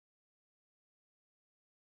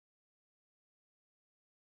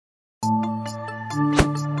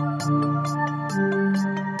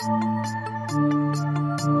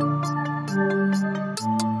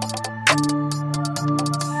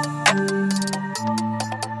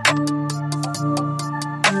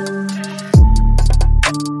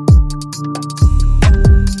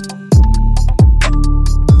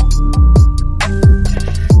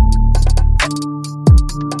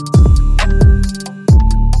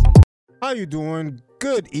How you doing?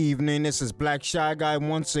 Good evening. This is Black Shy Guy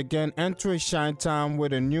once again entering Shine Time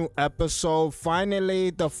with a new episode.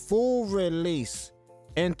 Finally, the full release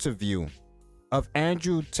interview of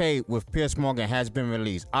Andrew Tate with Piers Morgan has been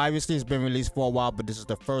released. Obviously, it's been released for a while, but this is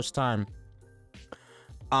the first time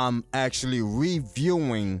I'm actually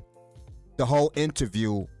reviewing the whole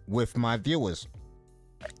interview with my viewers.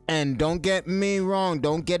 And don't get me wrong,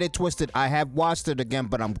 don't get it twisted. I have watched it again,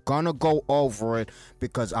 but I'm gonna go over it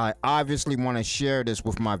because I obviously want to share this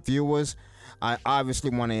with my viewers. I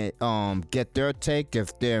obviously want to get their take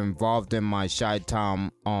if they're involved in my Shy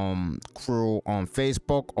Time crew on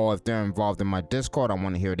Facebook, or if they're involved in my Discord. I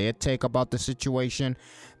want to hear their take about the situation.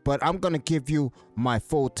 But I'm gonna give you my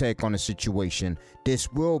full take on the situation.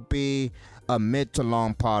 This will be a mid to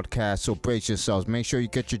long podcast, so brace yourselves. Make sure you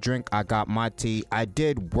get your drink. I got my tea. I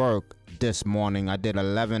did work this morning. I did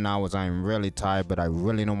 11 hours. I'm really tired, but I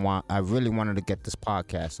really wanted to get this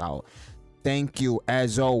podcast out. Thank you,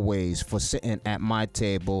 as always, for sitting at my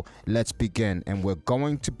table. Let's begin. And we're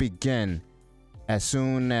going to begin as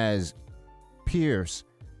soon as Piers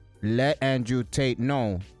let Andrew Tate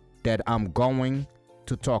know that I'm going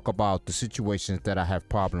to talk about the situations that I have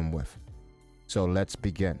problem with. So let's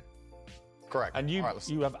begin. Correct. And you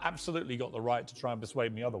have absolutely got the right to try and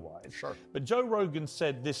persuade me otherwise. Sure. But Joe Rogan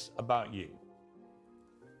said this about you.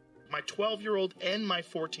 My 12-year-old and my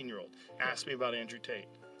 14-year-old asked me about Andrew Tate.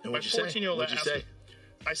 And my what'd you say? 14-year-old What'd you asked say? me,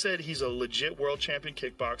 I said he's a legit world champion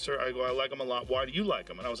kickboxer. I go, I like him a lot. Why do you like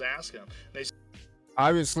him? And I was asking him. And they said,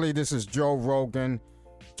 obviously, this is Joe Rogan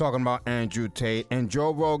talking about Andrew Tate. And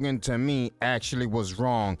Joe Rogan, to me, actually was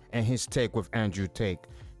wrong in his take with Andrew Tate.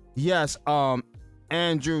 Yes,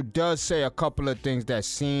 Andrew does say a couple of things that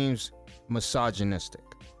seems misogynistic.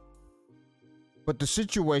 But the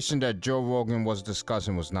situation that Joe Rogan was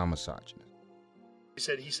discussing was not misogynist.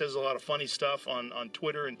 he says a lot of funny stuff on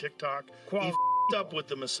Twitter and TikTok. He f***ed up with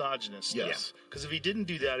the misogynist stuff. Because if he didn't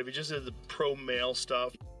do that, if he just did the pro-male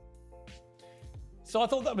stuff. So I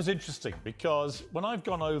thought that was interesting because when I've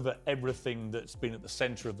gone over everything that's been at the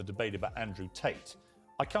center of the debate about Andrew Tate,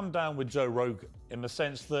 I come down with Joe Rogan in the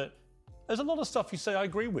sense that there's a lot of stuff you say I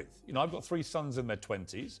agree with. You know, I've got 3 sons in their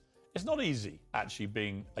 20s. It's not easy actually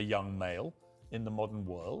being a young male in the modern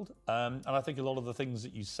world. And I think a lot of the things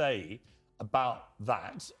that you say about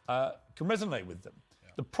that can resonate with them.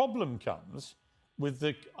 Yeah. The problem comes with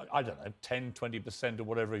the, I don't know, 10, 20% or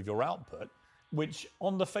whatever of your output, which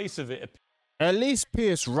on the face of it... At least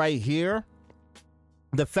Piers right here,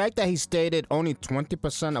 the fact that he stated only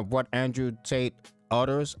 20% of what Andrew Tate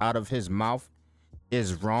utters out of his mouth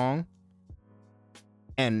is wrong,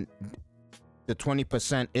 and the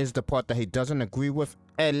 20% is the part that he doesn't agree with,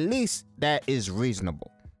 at least that is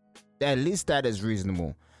reasonable. At least that is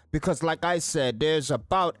reasonable. Because like I said, there's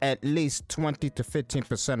about at least 20 to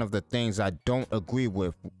 15% of the things I don't agree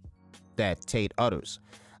with that Tate utters.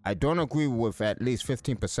 I don't agree with at least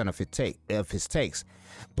 15% of his takes.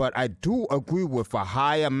 But I do agree with a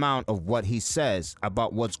high amount of what he says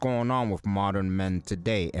about what's going on with modern men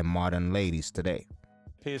today and modern ladies today.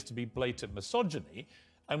 Appears to be blatant misogyny.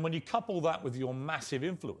 And when you couple that with your massive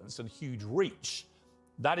influence and huge reach,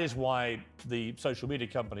 that is why the social media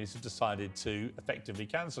companies have decided to effectively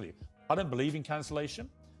cancel you. I don't believe in cancellation.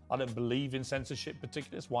 I don't believe in censorship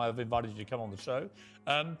particularly. That's why I've invited you to come on the show.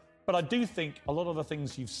 But I do think a lot of the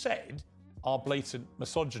things you've said are blatant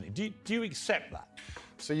misogyny. Do you accept that?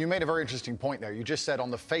 So you made a very interesting point there. You just said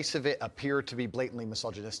on the face of it appeared to be blatantly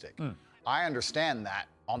misogynistic. I understand that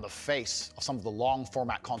on the face of some of the long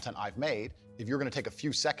format content I've made, if you're gonna take a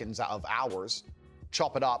few seconds out of hours,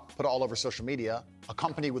 chop it up, put it all over social media,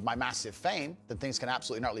 accompanied with my massive fame, then things can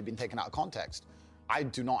absolutely not be taken out of context. I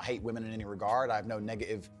do not hate women in any regard. I have no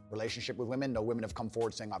negative relationship with women. No women have come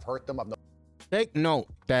forward saying I've hurt them. Take note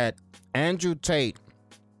that Andrew Tate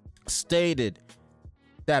stated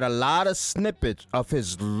that a lot of snippets of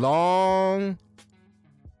his long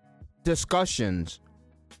discussions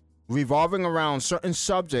revolving around certain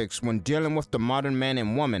subjects when dealing with the modern man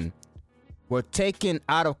and woman were taken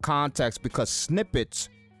out of context because snippets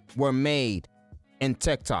were made in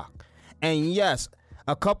TikTok. And yes,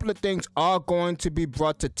 a couple of things are going to be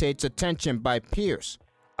brought to Tate's attention by Piers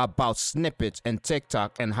about snippets in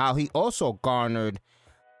TikTok and how he also garnered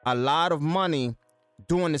a lot of money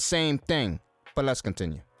doing the same thing. But let's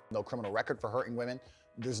continue. No criminal record for hurting women.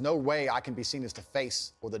 There's no way I can be seen as the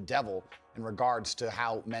face or the devil in regards to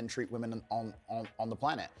how men treat women on the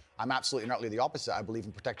planet. I'm absolutely and utterly the opposite. I believe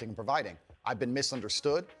in protecting and providing. I've been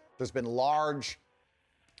misunderstood. There's been large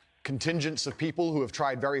contingents of people who have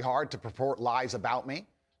tried very hard to purport lies about me.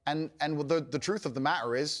 And the truth of the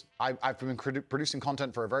matter is, I've been producing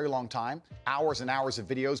content for a very long time. Hours and hours of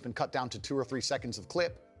videos been cut down to 2 or 3 seconds of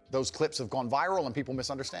clip. Those clips have gone viral and people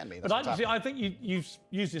misunderstand me. But I think you've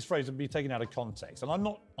used this phrase of be taken out of context, and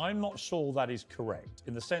I'm not sure that is correct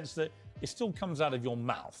in the sense that it still comes out of your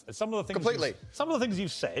mouth. And some of the things some of the things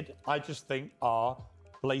you've said, I just think are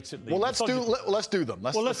blatantly. Well, let's do them.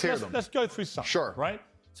 Let's hear them. Let's go through some. Sure. Right.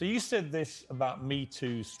 So you said this about Me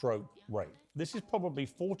Too / rape. This is probably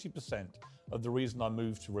 40% of the reason I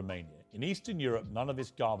moved to Romania. In Eastern Europe, none of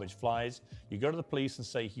this garbage flies. You go to the police and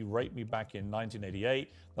say he raped me back in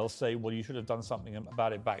 1988. They'll say, well, you should have done something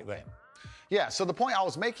about it back then. Yeah, so the point I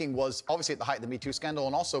was making was obviously at the height of the Me Too scandal,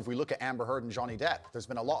 and also if we look at Amber Heard and Johnny Depp, there's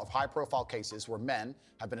been a lot of high-profile cases where men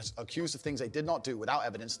have been accused of things they did not do without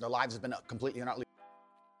evidence, and their lives have been completely and utterly.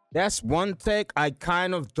 That's one thing I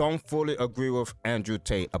kind of don't fully agree with Andrew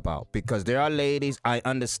Tate about, because there are ladies I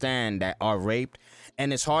understand that are raped,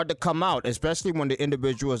 and it's hard to come out, especially when the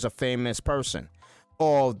individual is a famous person,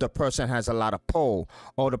 or the person has a lot of pull,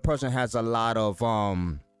 or the person has a lot of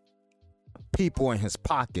people in his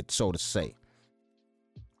pocket, so to say.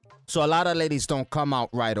 So a lot of ladies don't come out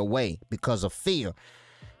right away because of fear,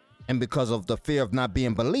 and because of the fear of not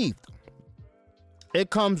being believed. It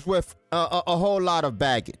comes with a whole lot of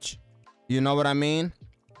baggage. You know what I mean?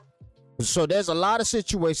 So there's a lot of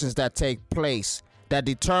situations that take place that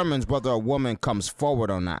determines whether a woman comes forward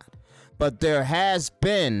or not. But there has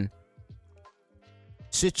been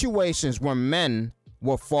situations where men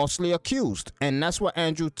were falsely accused. And that's what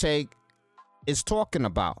Andrew Tate is talking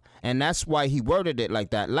about. And that's why he worded it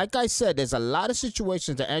like that. Like I said, there's a lot of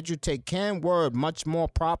situations that Andrew Tate can word much more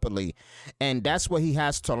properly. And that's what he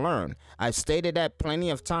has to learn. I've stated that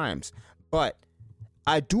plenty of times. But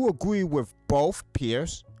I do agree with both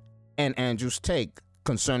Piers and Andrew's take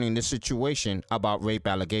concerning this situation about rape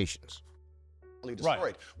allegations. Destroyed.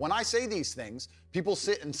 Right. When I say these things, people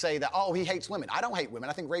sit and say that, oh, he hates women. I don't hate women.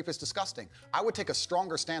 I think rape is disgusting. I would take a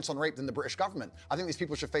stronger stance on rape than the British government. I think these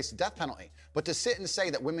people should face the death penalty. But to sit and say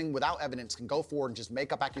that women without evidence can go forward and just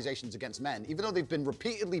make up accusations against men, even though they've been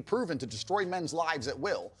repeatedly proven to destroy men's lives at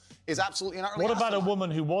will, is absolutely and utterly. What about a woman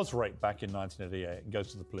who was raped back in 1988 and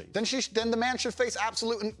goes to the police? Then the man should face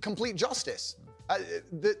absolute and complete justice. But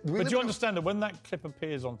do you understand that when that clip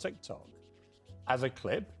appears on TikTok as a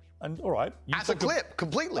clip, and all right, as a clip,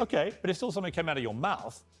 completely. Okay, but it's still something that came out of your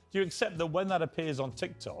mouth. Do you accept that when that appears on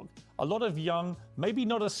TikTok, a lot of young, maybe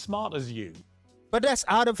not as smart as you, but that's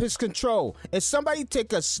out of his control. If somebody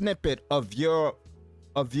take a snippet of your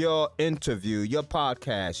interview, your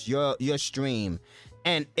podcast, your stream,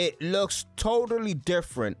 and it looks totally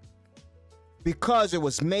different because it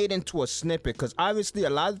was made into a snippet, because obviously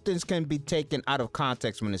a lot of things can be taken out of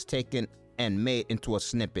context when it's taken and made into a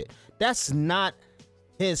snippet. That's not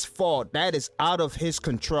his fault. That is out of his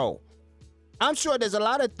control. I'm sure there's a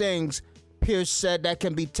lot of things Piers said that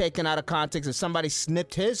can be taken out of context if somebody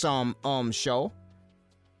snipped his show.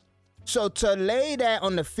 So to lay that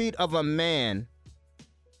on the feet of a man,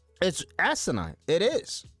 it's asinine. It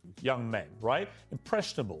is. Young men, right?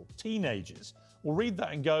 Impressionable, teenagers will read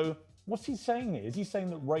that and go, what's he saying here? Is he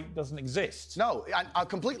saying that rape doesn't exist? No,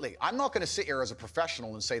 completely. I'm not going to sit here as a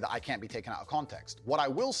professional and say that I can't be taken out of context. What I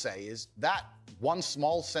will say is that one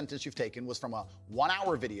small sentence you've taken was from a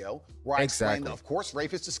 1-hour video where I explained that, of course,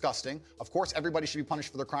 rape is disgusting. Of course, everybody should be punished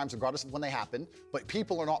for their crimes regardless of when they happen. But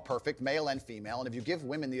people are not perfect, male and female. And if you give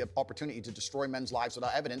women the opportunity to destroy men's lives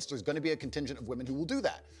without evidence, there's going to be a contingent of women who will do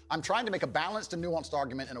that. I'm trying to make a balanced and nuanced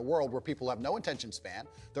argument in a world where people have no attention span.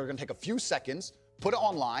 They're going to take a few seconds, put it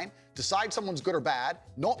online, decide someone's good or bad,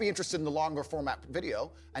 not be interested in the longer format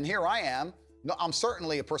video. And here I am. No, I'm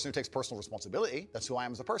certainly a person who takes personal responsibility. That's who I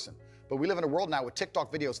am as a person. But we live in a world now with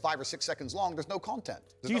TikTok videos 5 or 6 seconds long. There's no content.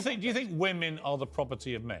 Do you think women are the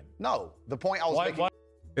property of men? No. The point I was making.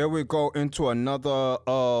 Here we go into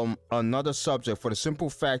another subject, for the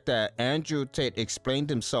simple fact that Andrew Tate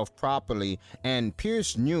explained himself properly, and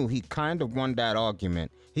Piers knew he kind of won that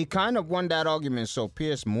argument. So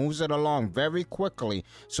Piers moves it along very quickly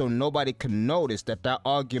so nobody can notice that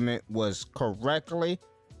argument was correctly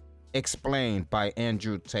explained by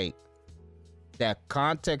Andrew Tate. That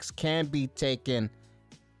context can be taken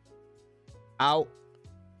out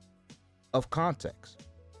of context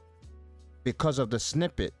because of the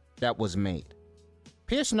snippet that was made.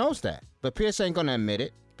 Piers knows that, but Piers ain't gonna admit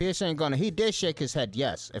it. He did shake his head,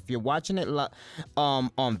 yes. If you're watching it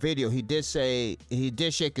on video, he did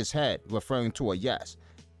shake his head, referring to a yes.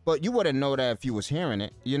 But you wouldn't know that if you was hearing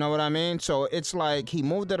it. You know what I mean? So it's like he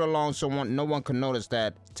moved it along so no one can notice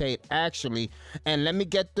that Tate actually, and let me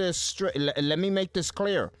get this straight, let me make this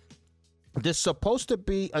clear. There's supposed to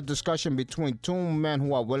be a discussion between two men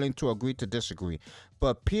who are willing to agree to disagree.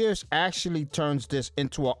 But Pierce actually turns this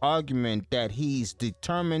into an argument that he's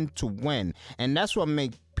determined to win. And that's what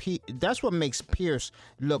makes Pierce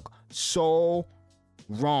look so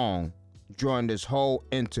wrong during this whole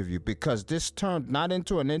interview, because this turned not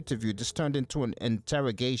into an interview, this turned into an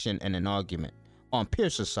interrogation and an argument on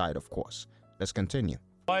Pierce's side, of course. Let's continue.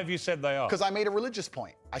 Why have you said they are? Because I made a religious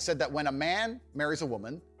point. I said that when a man marries a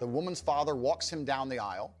woman, the woman's father walks her down the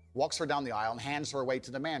aisle, and hands her away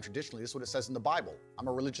to the man. Traditionally, this is what it says in the Bible. I'm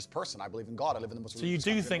a religious person. I believe in God. I live in the most religious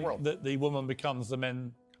country in the world. So you do think that the woman becomes the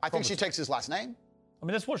man? I think she takes his last name. I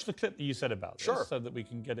mean, let's watch the clip that you said about this so that we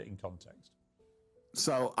can get it in context.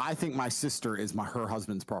 So I think my sister is her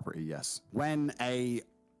husband's property, yes. When a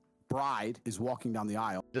bride is walking down the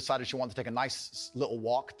aisle, decided she wanted to take a nice little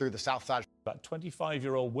walk through the south side. About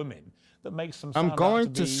 25-year-old women that makes them I'm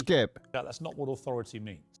going to skip. That's not what authority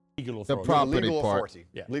means. Legal authority. The property legal part. Authority.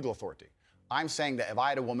 Yeah. Legal authority. I'm saying that if I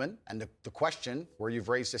had a woman, and the question where you've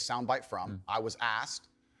raised this soundbite from, I was asked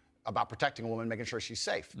about protecting a woman, making sure she's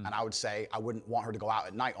safe. And I would say I wouldn't want her to go out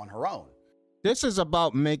at night on her own. This is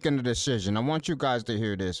about making a decision. I want you guys to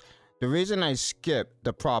hear this. The reason I skipped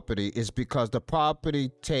the property is because the property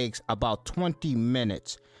takes about 20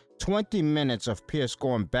 minutes. 20 minutes of Pierce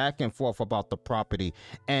going back and forth about the property.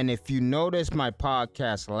 And if you noticed my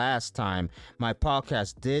podcast last time, my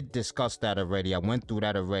podcast did discuss that already. I went through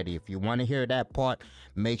that already. If you want to hear that part,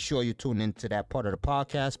 make sure you tune into that part of the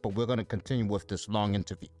podcast. But we're going to continue with this long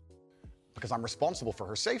interview. Because I'm responsible for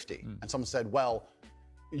her safety. And someone said, well,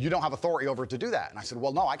 you don't have authority over her to do that. And I said,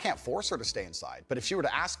 well, no, I can't force her to stay inside. But if she were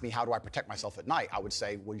to ask me, how do I protect myself at night? I would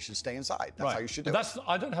say, well, you should stay inside. That's how you should do it.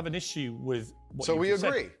 I don't have an issue with what so you we just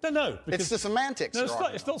agree. Said. No, it's the semantics. No,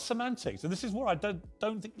 it's not semantics. And this is where I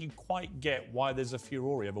don't think you quite get why there's a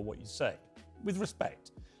furore over what you say, with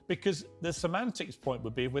respect. Because the semantics point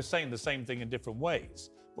would be if we're saying the same thing in different ways,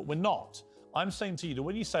 but we're not. I'm saying to you that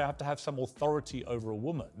when you say I have to have some authority over a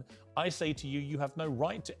woman, I say to you, you have no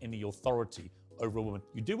right to any authority over a woman.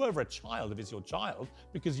 You do over a child if it's your child,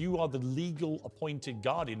 because you are the legal appointed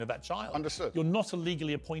guardian of that child. Understood. You're not a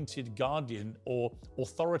legally appointed guardian or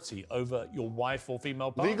authority over your wife or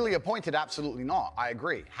female partner. Legally appointed, absolutely not. I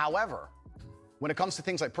agree. However, when it comes to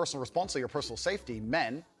things like personal responsibility or personal safety,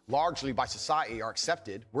 men, largely by society, are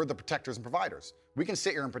accepted. We're the protectors and providers. We can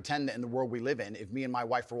sit here and pretend that in the world we live in, if me and my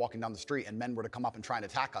wife were walking down the street and men were to come up and try and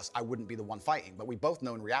attack us, I wouldn't be the one fighting. But we both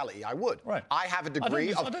know in reality I would. Right. I have a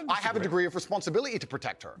degree of responsibility to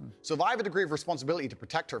protect her. So if I have a degree of responsibility to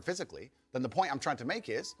protect her physically, then the point I'm trying to make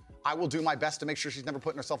is I will do my best to make sure she's never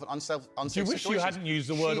putting herself in unsafe situations. Do you wish you hadn't used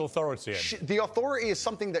the word authority? The authority is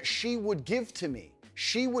something that she would give to me.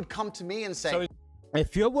 She would come to me and say, so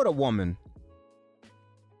if you're with a woman,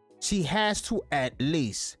 she has to at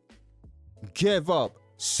least give up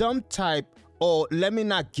some type, or let me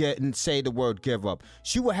not say the word give up.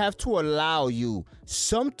 She will have to allow you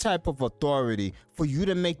some type of authority for you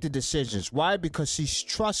to make the decisions. Why? Because she's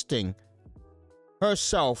trusting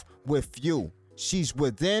herself with you. She's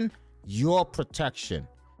within your protection.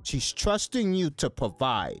 She's trusting you to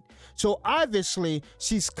provide. So obviously,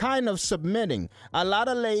 she's kind of submitting. A lot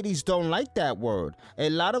of ladies don't like that word. A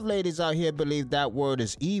lot of ladies out here believe that word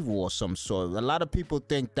is evil or some sort. A lot of people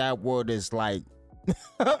think that word is like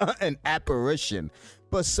an apparition.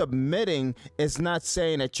 But submitting is not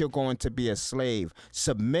saying that you're going to be a slave.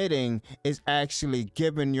 Submitting is actually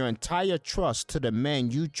giving your entire trust to the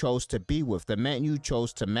man you chose to be with, the man you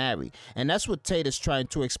chose to marry. And that's what Tate is trying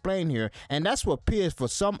to explain here. And that's what Pierce, for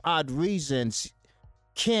some odd reasons,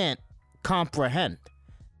 can't comprehend.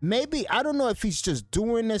 Maybe, I don't know if he's just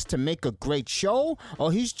doing this to make a great show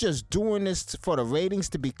or he's just doing this for the ratings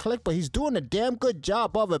to be clicked, but he's doing a damn good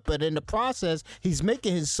job of it. But in the process, he's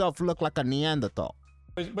making himself look like a Neanderthal.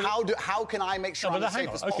 How can I make sure I'm as safe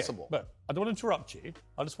as possible? But I don't want to interrupt you.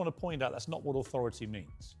 I just want to point out that's not what authority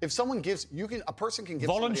means. If someone gives, a person can give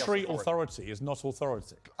voluntary authority is not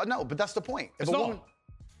authority. No, but that's the point. If it's a not. woman,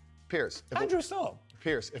 Piers,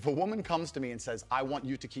 if a woman comes to me and says, I want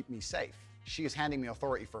you to keep me safe, she is handing me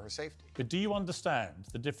authority for her safety. But do you understand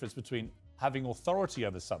the difference between having authority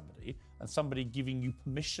over somebody and somebody giving you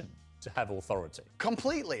permission to have authority?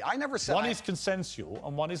 Completely. I never said one is consensual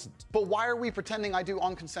and one isn't. But why are we pretending I do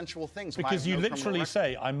unconsensual things? Because you literally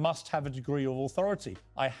say, I must have a degree of authority.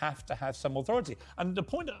 I have to have some authority. And the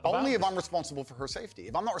point about only if I'm responsible for her safety.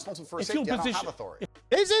 If I'm not responsible for her safety, I don't have authority.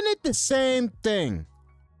 Isn't it the same thing?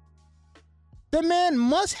 The man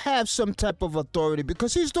must have some type of authority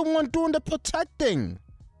because he's the one doing the protecting.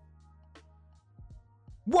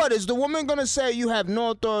 What, is the woman gonna say you have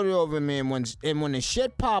no authority over me, and when the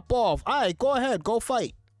shit pop off, all right, go ahead, go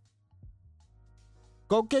fight?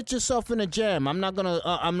 Go get yourself in a jam. I'm not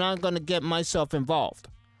gonna get myself involved.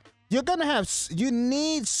 You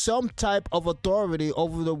need some type of authority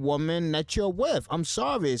over the woman that you're with. I'm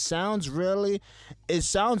sorry, it sounds really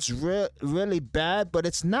bad, but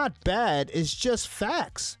it's not bad. It's just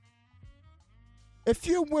facts. If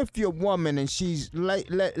you're with your woman and she's like,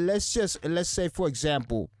 let's say, for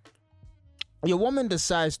example, your woman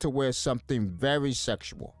decides to wear something very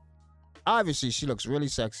sexual. Obviously, she looks really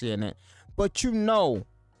sexy in it, but you know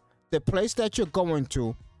the place that you're going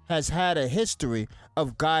to has had a history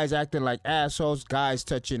of guys acting like assholes, guys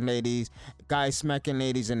touching ladies, guys smacking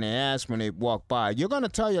ladies in their ass when they walk by. You're going to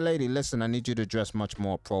tell your lady, listen, I need you to dress much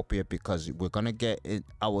more appropriate because we're going to get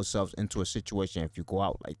ourselves into a situation if you go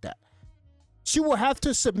out like that. She will have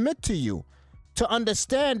to submit to you to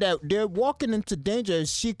understand that they're walking into danger if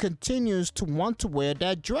she continues to want to wear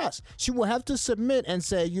that dress. She will have to submit and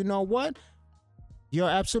say, you know what? You're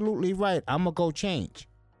absolutely right. I'm going to go change.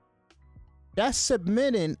 That's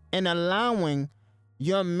submitting and allowing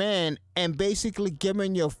your man and basically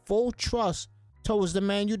giving your full trust towards the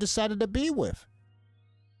man you decided to be with.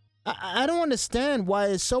 I don't understand why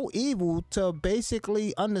it's so evil to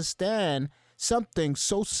basically understand something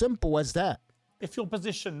so simple as that. If your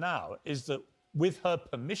position now is that with her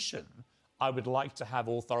permission, I would like to have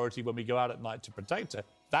authority when we go out at night to protect her,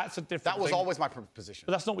 that's a different thing. That was always my position.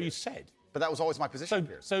 But that's not what you said. But that was always my position,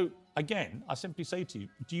 Piers. So again, I simply say to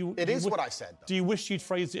you, It is what I said, though. Do you wish you'd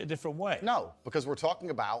phrased it a different way? No, because we're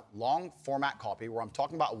talking about long format copy where I'm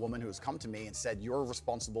talking about a woman who has come to me and said, you're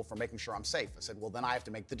responsible for making sure I'm safe. I said, well, then I have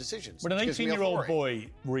to make the decisions. When an 18-year-old boy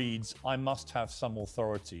reads, I must have some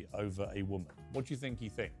authority over a woman, what do you think he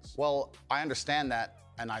thinks? Well, I understand that,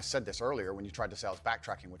 and I said this earlier when you tried to say I was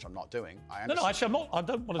backtracking, which I'm not doing. No, actually, I'm not. I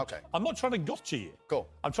don't want to. Okay. I'm not trying to gotcha you. Cool.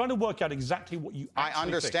 I'm trying to work out exactly what you actually I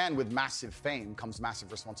understand think. with massive fame comes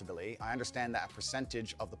massive responsibility. I understand that a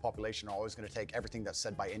percentage of the population are always going to take everything that's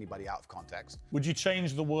said by anybody out of context. Would you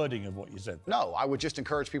change the wording of what you said? No, I would just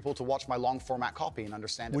encourage people to watch my long format copy and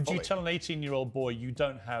understand it Would fully. you tell an 18-year-old boy you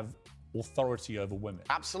don't have authority over women?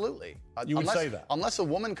 Absolutely. You would say that? Unless a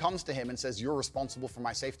woman comes to him and says, you're responsible for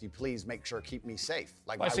my safety, please make sure, keep me safe.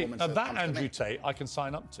 Like I my see. woman Now says, that comes to Andrew me. Tate, I can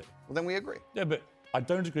sign up to. Well, then we agree. Yeah, but I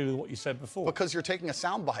don't agree with what you said before. Because you're taking a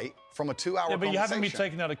soundbite from a 2-hour conversation. Yeah, but you haven't been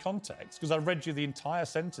taken out of context because I read you the entire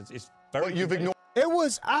sentence. It's very. But you've ignored. It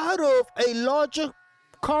was out of a larger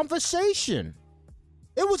conversation.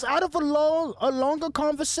 It was out of a longer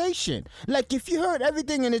conversation. Like, if you heard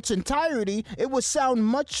everything in its entirety, it would sound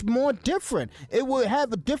much more different. It would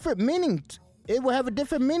have a different meaning. It would have a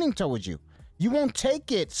different meaning towards you. You won't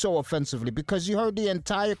take it so offensively because you heard the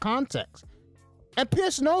entire context. And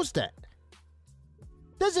Pierce knows that.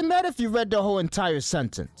 Doesn't matter if you read the whole entire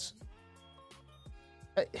sentence.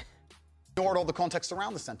 Ignored all the context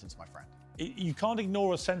around the sentence, my friend. You can't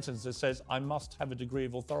ignore a sentence that says, I must have a degree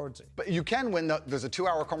of authority. But you can when there's a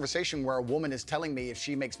 2-hour conversation where a woman is telling me if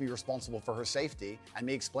she makes me responsible for her safety, and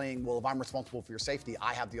me explaining, well, if I'm responsible for your safety,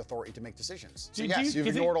 I have the authority to make decisions. So yes, you've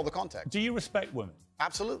ignored all the context. Do you respect women?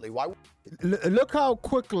 Absolutely. Why? Look how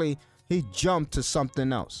quickly he jumped to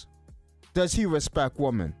something else. Does he respect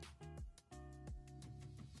women?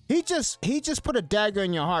 He just put a dagger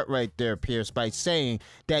in your heart right there, Pierce, by saying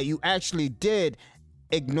that you actually did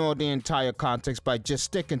ignore the entire context by just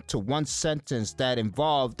sticking to one sentence that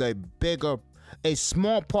involved a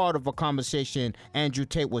small part of a conversation Andrew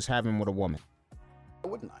Tate was having with a woman.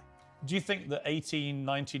 Why wouldn't I? Do you think that 18,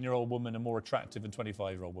 19-year-old women are more attractive than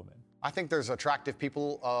 25-year-old women? I think there's attractive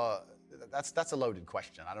people. That's a loaded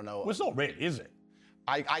question. I don't know. Well, it's not really, is it?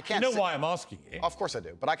 I can't. You know why I'm asking it? Of course I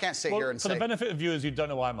do, but I can't sit here and for say. the benefit of viewers who don't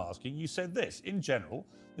know why I'm asking, you said this. In general,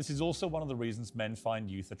 this is also one of the reasons men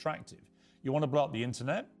find youth attractive. You want to blow up the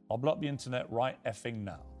internet? I'll blow up the internet right effing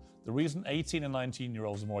now. The reason 18 and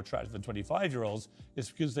 19-year-olds are more attractive than 25-year-olds is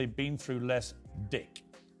because they've been through less dick.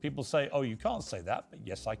 People say, oh, you can't say that, but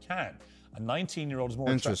yes, I can. A 19-year-old is more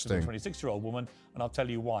attractive than a 26-year-old woman, and I'll tell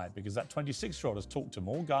you why. Because that 26-year-old has talked to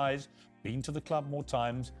more guys, been to the club more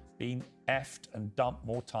times, been effed and dumped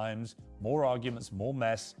more times, more arguments, more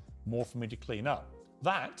mess, more for me to clean up.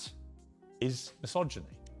 That is misogyny.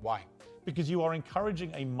 Why? Because you are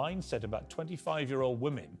encouraging a mindset about 25-year-old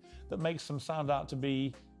women that makes them sound out to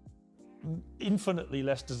be infinitely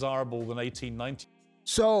less desirable than 18, 19.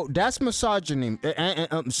 So that's misogyny.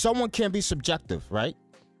 Someone can be subjective, right?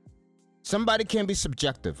 Somebody can be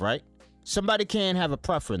subjective, right? Somebody can have a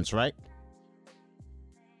preference, right?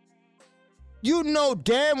 You know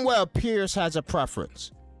damn well Pierce has a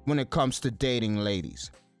preference when it comes to dating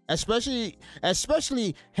ladies. Especially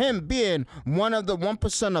him being one of the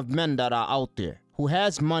 1% of men that are out there. who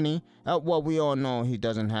has money. Well, we all know he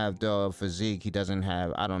doesn't have the physique. He doesn't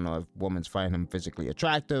have, I don't know if women's find him physically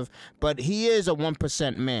attractive, but he is a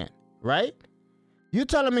 1% man, right? You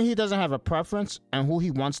telling me he doesn't have a preference and who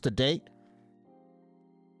he wants to date?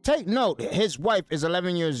 Take note, his wife is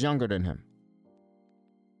 11 years younger than him.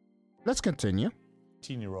 Let's continue.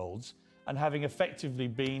 18-year-olds and having effectively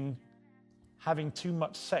been having too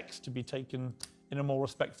much sex to be taken in a more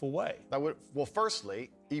respectful way. Well, firstly,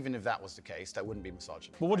 even if that was the case, that wouldn't be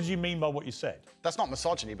misogyny. Well, what did you mean by what you said? That's not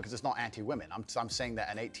misogyny because it's not anti-women. I'm saying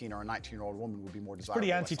that an 18 or a 19-year-old woman would be more desirable.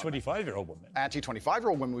 Pretty anti-25-year-old woman.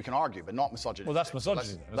 Anti-25-year-old women we can argue, but not misogyny. Well, that's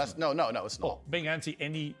misogyny. No, it's not. Well, being anti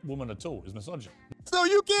any woman at all is misogyny. So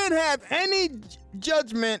you can't have any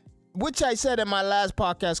judgment, which I said in my last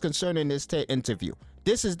podcast concerning this Tate interview.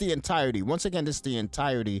 This is the entirety. Once again, this is the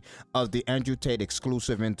entirety of the Andrew Tate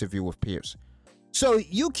exclusive interview with PIERS. So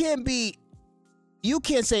you can't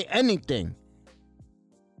say anything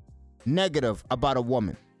negative about a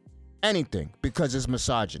woman. Anything, because it's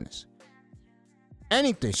misogynist.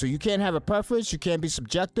 Anything. So you can't have a preference. You can't be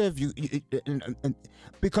subjective.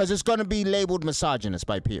 Because it's going to be labeled misogynist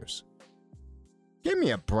by PIERS. Give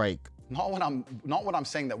me a break. Not when I'm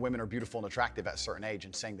saying that women are beautiful and attractive at a certain age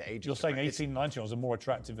and saying the age. You're saying 18, 19-year-olds are more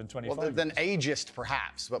attractive than 25. Well, than ageist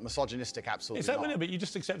perhaps, but misogynistic absolutely Is that not. what it is? But you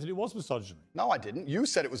just accepted it was misogyny. No, I didn't. You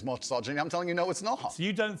said it was misogyny. I'm telling you, no, it's not. So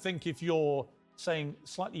you don't think if you're saying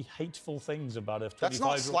slightly hateful things about a 25-year-old... That's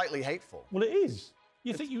not slightly hateful. Well, it is.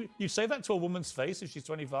 You think you say that to a woman's face if she's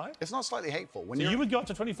 25? It's not slightly hateful. So you would go up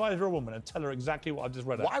to a 25-year-old woman and tell her exactly what I've just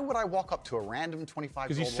read out? Why would I walk up to a random 25-year-old woman?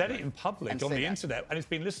 Because you said it in public on the internet, and it's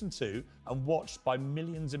been listened to and watched by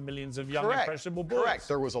millions and millions of young, impressionable boys. Correct.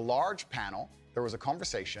 There was a large panel. There was a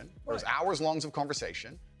conversation. There was hours long of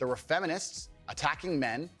conversation. There were feminists attacking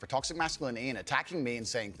men for toxic masculinity and attacking me and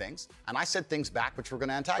saying things, and I said things back which were going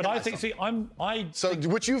to antagonize them.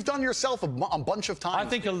 Which you've done yourself a bunch of times. I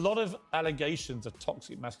think a lot of allegations of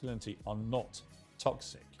toxic masculinity are not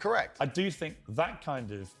toxic. Correct. I do think that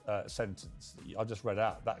kind of sentence that I just read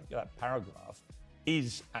out, that paragraph,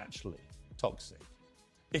 is actually toxic.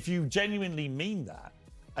 If you genuinely mean that,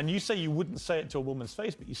 and you say you wouldn't say it to a woman's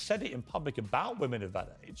face, but you said it in public about women of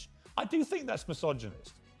that age, I do think that's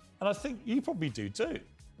misogynist. And I think you probably do too.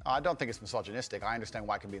 I don't think it's misogynistic. I understand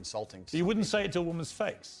why it can be insulting. You wouldn't say it to a woman's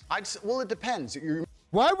face? Well, it depends.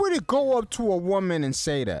 Why would it go up to a woman and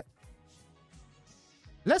say that?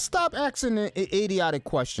 Let's stop asking idiotic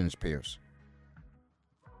questions, PIERS.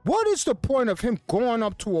 What is the point of him going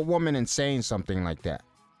up to a woman and saying something like that?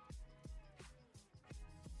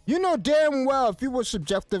 You know damn well if you were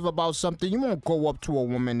subjective about something, you won't go up to a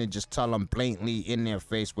woman and just tell them blatantly in their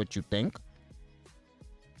face what you think.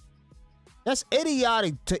 That's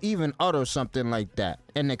idiotic to even utter something like that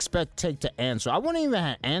and expect Tate to answer. I wouldn't even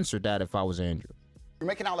have answered that if I was Andrew. You're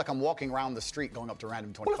making out like I'm walking around the street going up to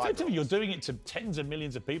random 25-year-olds. Well, effectively, you're doing it to tens of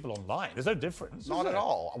millions of people online. There's no difference. Not at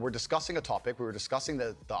all. We're discussing a topic. We were discussing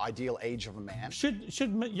the ideal age of a man. Should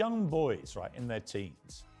young boys, right, in their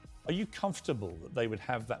teens, are you comfortable that they would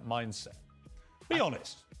have that mindset? Be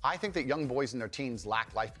honest. I think that young boys in their teens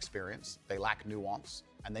lack life experience. They lack nuance.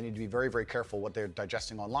 And they need to be very, very careful what they're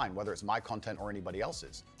digesting online, whether it's my content or anybody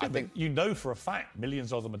else's. Yeah, I think you know for a fact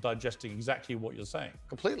millions of them are digesting exactly what you're saying.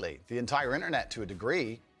 Completely. The entire internet, to a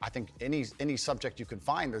degree, I think any subject you can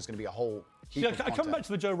find, there's going to be a whole heap of content. I come back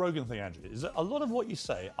to the Joe Rogan thing, Andrew. Is that a lot of what you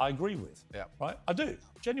say, I agree with. Yeah. Right? I do,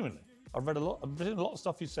 genuinely. I've written a lot of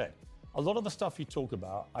stuff you said. A lot of the stuff you talk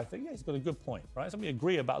about, I think, yeah, he's got a good point, right? So we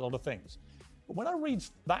agree about a lot of things. But when I read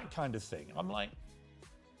that kind of thing, I'm like,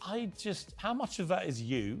 how much of that is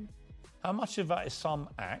you? How much of that is some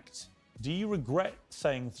act? Do you regret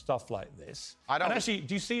saying stuff like this? I don't. And actually,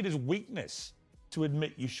 do you see it as weakness to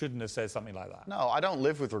admit you shouldn't have said something like that? No, I don't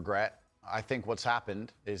live with regret. I think what's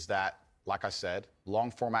happened is that, like I said, long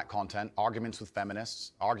format content, arguments with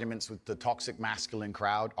feminists, arguments with the toxic masculine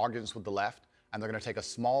crowd, arguments with the left, and they're going to take a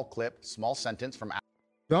small clip, small sentence from...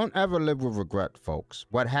 Don't ever live with regret, folks.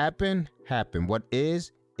 What happened, happened. What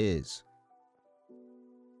is.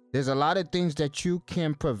 There's a lot of things that you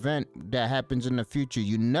can prevent that happens in the future.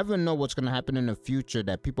 You never know what's going to happen in the future,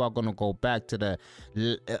 that people are going to go back to the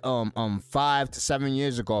 5 to 7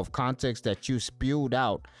 years ago of context that you spewed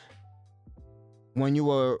out when you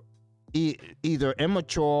were either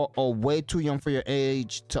immature or way too young for your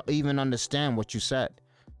age to even understand what you said.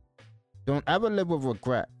 Don't ever live with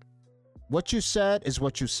regret. What you said is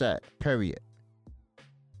what you said, period.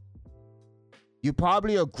 You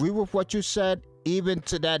probably agree with what you said even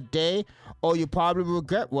to that day, or you probably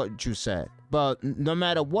regret what you said. But no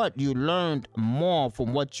matter what, you learned more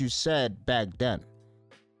from what you said back then.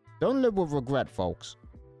 Don't live with regret, folks.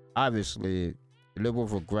 Obviously, You live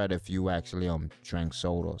with regret if you actually drank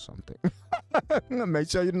soda or something. Make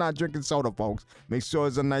sure you're not drinking soda, folks. Make sure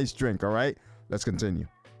it's a nice drink, all right? Let's continue.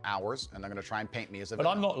 Hours, and they're going to try and paint me as a But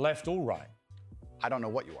villain. I'm not left or right. I don't know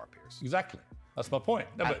what you are, Piers. Exactly. That's my point.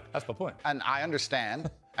 No, but that's my point. And I understand,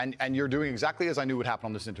 and you're doing exactly as I knew would happen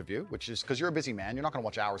on this interview, which is because you're a busy man. You're not going to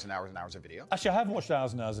watch hours and hours and hours of video. Actually, I have watched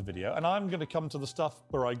hours and hours of video, and I'm going to come to the stuff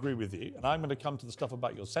where I agree with you, and I'm going to come to the stuff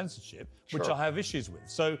about your censorship, which Sure. I have issues with.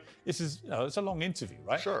 So this is, it's a long interview,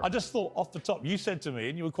 right? Sure. I just thought off the top, you said to me,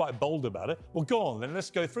 and you were quite bold about it, well, go on, then let's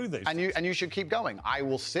go through these. And you should keep going. I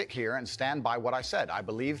will sit here and stand by what I said. I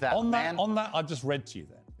believe that on man. that, I just read to you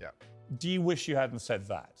then. Yeah. Do you wish you hadn't said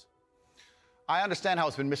that? I understand how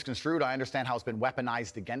it's been misconstrued. I understand how it's been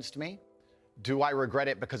weaponized against me. Do I regret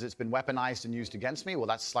it because it's been weaponized and used against me? Well,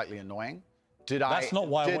 that's slightly annoying. That's not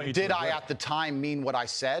why I want you to Did I regret. at the time mean what I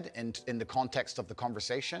said in the context of the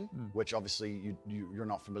conversation, which obviously you're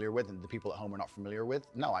not familiar with and the people at home are not familiar with?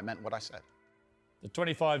 No, I meant what I said. The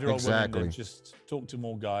 25-year-old woman Exactly. that just talked to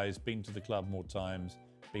more guys, been to the club more times,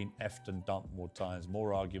 been effed and dumped more times,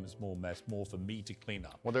 more arguments, more mess, more for me to clean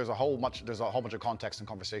up. Well, there's a whole bunch of context and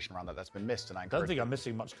conversation around that's been missed, and I I don't encourage. think I'm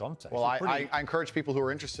missing much context. Well, It's pretty- I encourage people who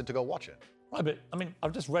are interested to go watch it. Right, but I mean,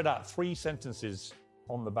 I've just read out 3 sentences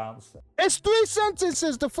on the bounce there. It's 3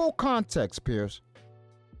 sentences, the full context, Piers.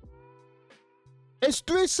 It's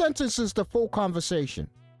 3 sentences, the full conversation.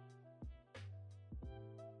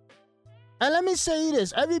 And let me say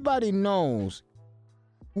this, everybody knows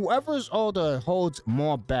whoever's older holds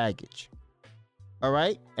more baggage. All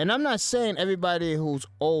right? And I'm not saying everybody who's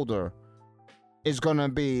older is going to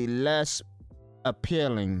be less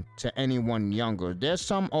appealing to anyone younger. There's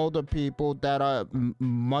some older people that are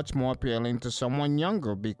much more appealing to someone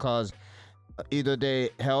younger because either they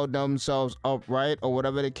held themselves upright or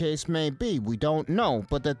whatever the case may be. We don't know.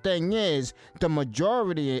 But the thing is, in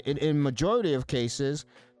majority of cases,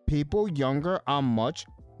 people younger are much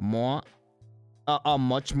more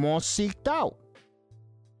seeked out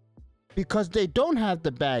because they don't have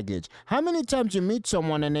the baggage. How many times you meet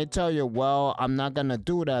someone and they tell you, well, I'm not gonna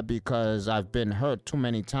do that because I've been hurt too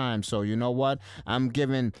many times, so you know what, I'm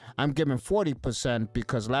giving 40%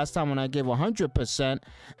 because last time when I gave 100%,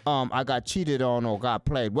 I got cheated on or got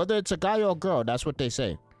played. Whether it's a guy or a girl, that's what they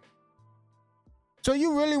say. So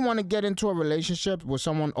you really want to get into a relationship with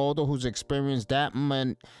someone older who's experienced that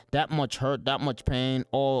much hurt, that much pain,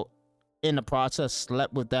 or in the process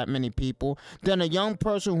slept with that many people, than a young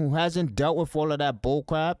person who hasn't dealt with all of that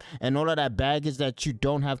bullcrap and all of that baggage that you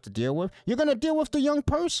don't have to deal with. You're going to deal with the young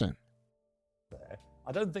person.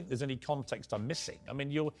 I don't think there's any context I'm missing. I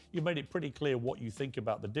mean, you made it pretty clear what you think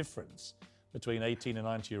about the difference between 18 and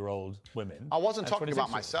 90-year-old women. I wasn't and talking about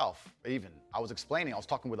 26-year-olds. myself, even. I was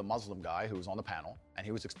talking with a Muslim guy who was on the panel, and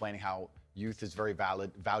he was explaining how youth is very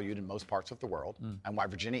valued in most parts of the world, and why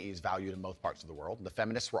virginity is valued in most parts of the world. The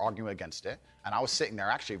feminists were arguing against it, and I was sitting there,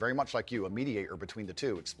 actually, very much like you, a mediator between the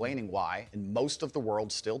two, explaining why, in most of the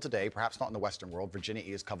world still today, perhaps not in the Western world,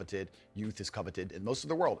 virginity is coveted, youth is coveted in most of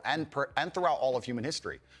the world, and throughout all of human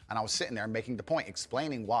history. And I was sitting there making the point,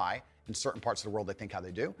 explaining why in certain parts of the world they think how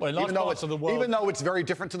they do, Well, in large parts of the world- even though it's very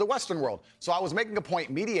different to the Western world. So I was making a point,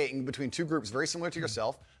 mediating between two groups very similar to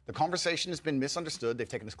yourself. The conversation has been misunderstood. They've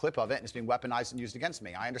taken this clip of it, and it's being weaponized and used against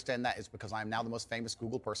me. I understand that is because I am now the most famous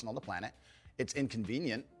Google person on the planet. It's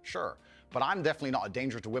inconvenient, sure, but I'm definitely not a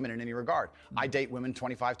danger to women in any regard. I date women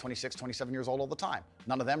 25, 26, 27 years old all the time.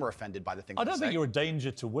 None of them are offended by the things I I don't say. think you're a danger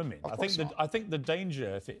to women. Of I course think not. I think the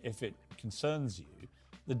danger, if it concerns you,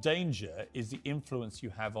 the danger is the influence you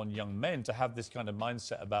have on young men to have this kind of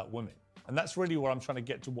mindset about women. And that's really where I'm trying to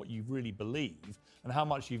get to what you really believe and how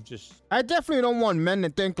much you've just... I definitely don't want men to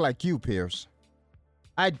think like you, Piers.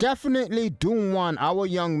 I definitely do want our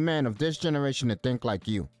young men of this generation to think like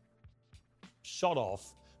you. shot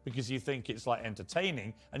off because you think it's like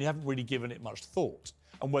entertaining and you haven't really given it much thought.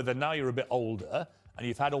 And whether now you're a bit older and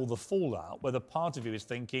you've had all the fallout, whether part of you is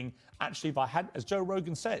thinking, actually, if I had, as Joe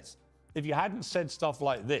Rogan says, if you hadn't said stuff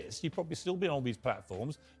like this, you'd probably still be on all these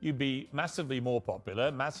platforms. You'd be massively more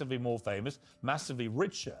popular, massively more famous, massively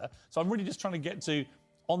richer. So I'm really just trying to get to,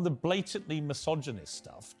 on the blatantly misogynist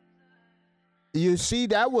stuff. You see,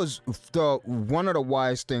 that was one of the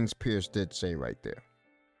wise things Piers did say right there.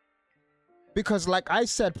 Because like I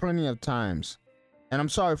said plenty of times, and I'm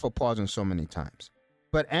sorry for pausing so many times,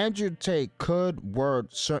 but Andrew Tate could word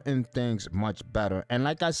certain things much better. And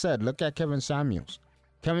like I said, look at Kevin Samuels.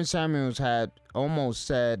 Kevin Samuels had almost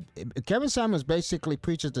said, Kevin Samuels basically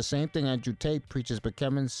preaches the same thing Andrew Tate preaches, but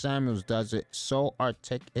Kevin Samuels does it so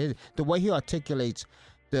the way he articulates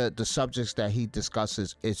the subjects that he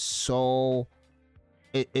discusses is so,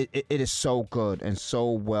 it is so good and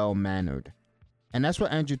so well mannered. And that's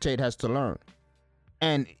what Andrew Tate has to learn.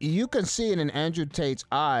 And you can see it in Andrew Tate's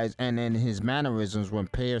eyes and in his mannerisms when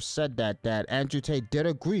Piers said that Andrew Tate did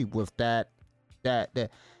agree with that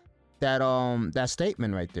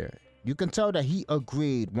statement right there. You can tell that he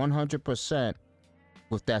agreed 100%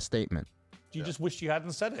 with that statement. You just wish you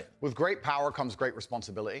hadn't said it. With great power comes great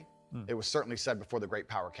responsibility. It was certainly said before the great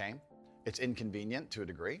power came. It's inconvenient to a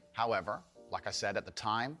degree. However, like I said at the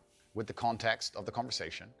time, with the context of the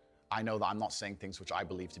conversation, I know that I'm not saying things which I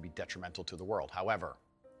believe to be detrimental to the world. However,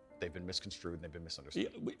 they've been misconstrued and they've been misunderstood.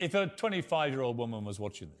 If a 25-year-old woman was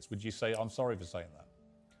watching this, would you say, I'm sorry for saying that?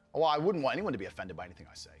 Well, I wouldn't want anyone to be offended by anything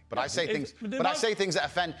I say. But I say things that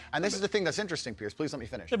offend. And this is the thing that's interesting, Piers. Please let me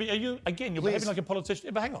finish. You're behaving like a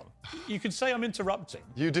politician. But hang on. You could say I'm interrupting.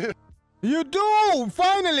 You do. You do!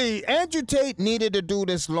 Finally! Andrew Tate needed to do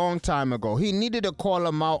this long time ago. He needed to call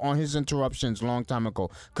him out on his interruptions long time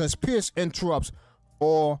ago. Because Piers interrupts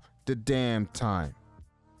all the damn time.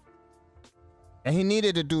 And he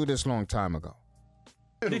needed to do this long time ago.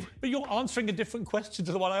 But you're answering a different question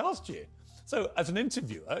to the one I asked you. So, as an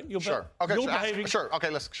interviewer, you're behaving... Sure.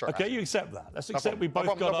 Okay, you accept that. Let's accept we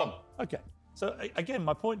both got on. Okay. So, again,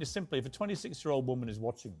 my point is simply, if a 26-year-old woman is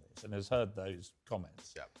watching this and has heard those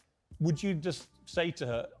comments, would you just say to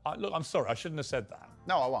her, look, I'm sorry, I shouldn't have said that?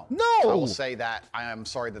 No, I won't. No! I will say that I am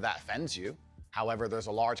sorry that offends you. However, there's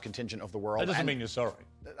a large contingent of the world... That doesn't mean you're sorry.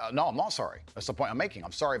 No, I'm not sorry. That's the point I'm making.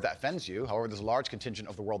 I'm sorry if that offends you. However, there's a large contingent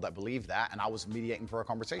of the world that believe that, and I was mediating for a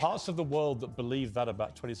conversation. Parts of the world that believe that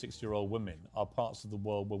about 26-year-old women are parts of the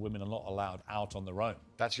world where women are not allowed out on their own.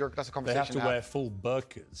 That's a conversation. They have to wear full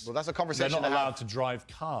burqas. Well, that's a conversation. They're not allowed to drive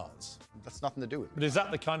cars. That's nothing to do with it. But is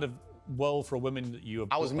that the kind of world for a woman that you...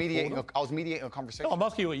 I was mediating a conversation. No, I'm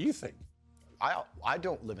asking you what you think. I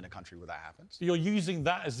don't live in a country where that happens. You're using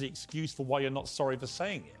that as the excuse for why you're not sorry for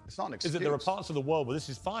saying it. It's not an excuse. Is that there are parts of the world where this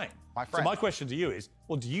is fine. My friend. So my question to you is,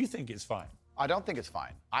 well, do you think it's fine? I don't think it's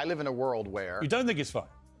fine. I live in a world where... You don't think it's fine?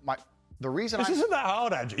 The reason This isn't that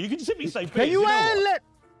hard, Andrew. You can simply say, Can you let...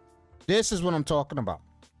 This is what I'm talking about.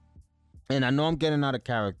 And I know I'm getting out of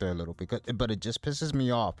character a little, but it just pisses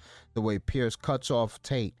me off the way Piers cuts off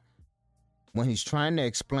Tate when he's trying to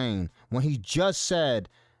explain, when he just said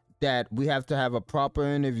that we have to have a proper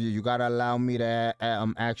interview. You got to allow me to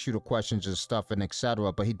ask you the questions and stuff and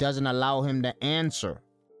etc. But he doesn't allow him to answer.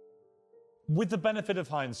 With the benefit of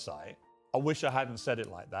hindsight, I wish I hadn't said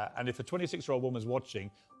it like that. And if a 26-year-old woman's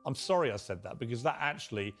watching, I'm sorry I said that, because that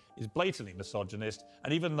actually is blatantly misogynist.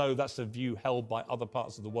 And even though that's a view held by other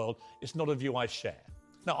parts of the world, it's not a view I share.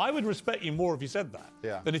 Now, I would respect you more if you said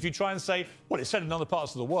that than if you try and say, well, it's said in other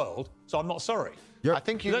parts of the world, so I'm not sorry. I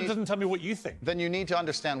think that doesn't tell me what you think. Then you need to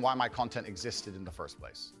understand why my content existed in the first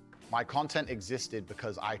place. My content existed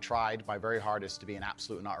because I tried my very hardest to be an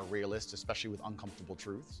absolute and utter realist, especially with uncomfortable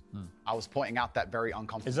truths. I was pointing out that very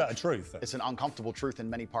uncomfortable... Is that a truth? It's an uncomfortable truth in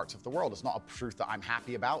many parts of the world. It's not a truth that I'm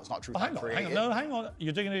happy about. It's not a truth I created. Hang on.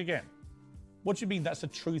 You're doing it again. What do you mean that's a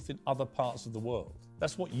truth in other parts of the world?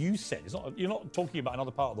 That's what you said. You're not talking about another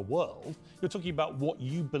part of the world. You're talking about what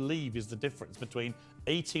you believe is the difference between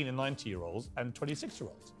 18 and 90-year-olds and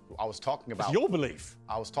 26-year-olds. I was talking about... It's your belief.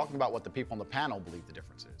 I was talking about what the people on the panel believe the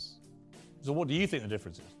difference is. So what do you think the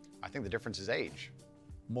difference is? I think the difference is age.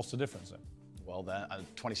 What's the difference then? Well, then a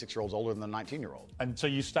 26-year-old's older than a 19-year-old. And so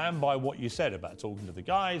you stand by what you said about talking to the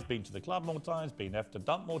guys, being to the club more times, being effed and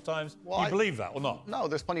dumped more times. Well, you believe that or not? No,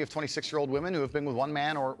 there's plenty of 26-year-old women who have been with one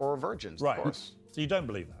man or virgins, of course. So you don't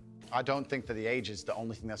believe that? I don't think that the age is the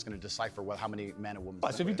only thing that's going to decipher how many men and women...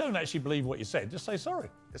 Right, so if you don't actually believe what you said, just say sorry.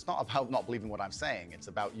 It's not about not believing what I'm saying. It's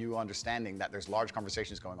about you understanding that there's large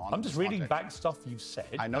conversations going on. I'm just reading back stuff you've said.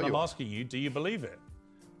 I know I'm asking you, do you believe it?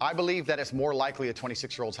 I believe that it's more likely a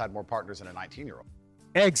 26-year-old's had more partners than a 19-year-old.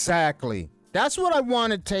 Exactly. That's what I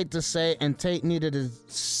wanted Tate to say, and Tate needed to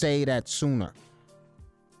say that sooner.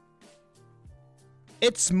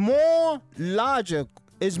 It's more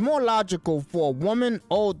logical for a woman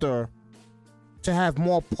older to have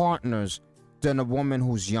more partners than a woman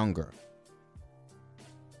who's younger.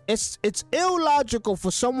 It's illogical for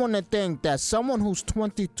someone to think that someone who's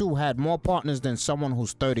 22 had more partners than someone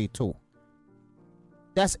who's 32.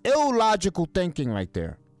 That's illogical thinking right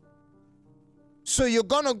there. So you're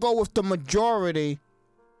gonna go with the majority.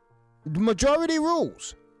 The majority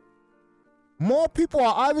rules. More people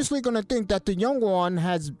are obviously gonna think that the younger one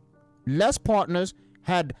has less partners,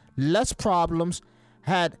 had less problems,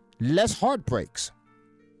 had less heartbreaks.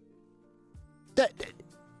 That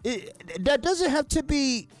doesn't have to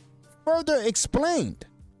be further explained.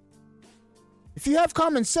 If you have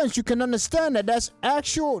common sense, you can understand that that's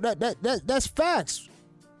that's facts.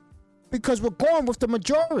 Because we're going with the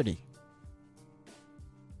majority.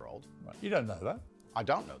 You don't know that. I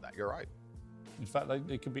don't know that. You're right. In fact,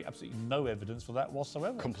 there could be absolutely no evidence for that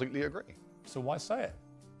whatsoever. Completely agree. So why say it?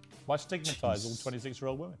 Why stigmatize all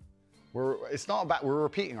 26-year-old women? It's not about, we're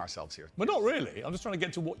repeating ourselves here. Well, not really. I'm just trying to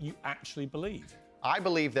get to what you actually believe. I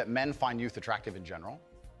believe that men find youth attractive in general.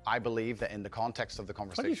 I believe that in the context of the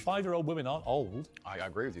conversation. 25-year-old women aren't old. I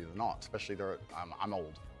agree with you. They're not, especially I'm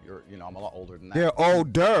old. I'm a lot older than that. They're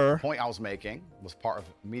older. The point I was making was part of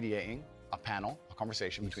mediating a panel, a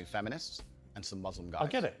conversation between feminists and some Muslim guys. I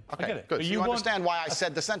get it. Okay, I get it. good. But So you understand why I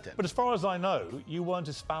said the sentence. But as far as I know, you weren't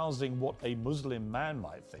espousing what a Muslim man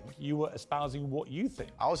might think. You were espousing what you think.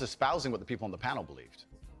 I was espousing what the people on the panel believed.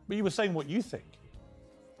 But you were saying what you think.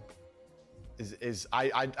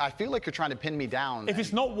 I feel like you're trying to pin me down. If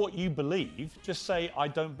it's not what you believe, just say, I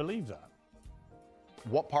don't believe that.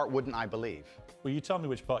 What part wouldn't I believe? Well, you tell me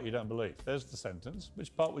which part you don't believe. There's the sentence.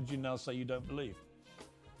 Which part would you now say you don't believe?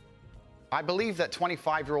 I believe that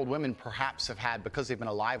 25-year-old women perhaps have had, because they've been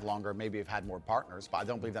alive longer, maybe have had more partners, but I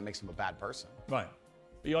don't believe that makes them a bad person. Right.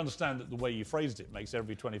 But you understand that the way you phrased it makes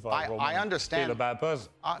every 25-year-old I woman understand. feel a bad person.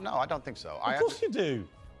 No, I don't think so. Of course you do.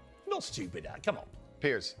 You're not stupid, come on.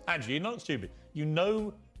 Piers. Andrew, you're not stupid. You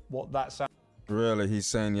know what that sounds. Really? He's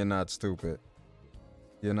saying you're not stupid.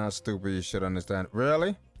 You're not stupid. You should understand.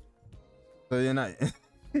 Really? So you're not...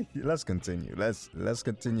 Let's continue. Let's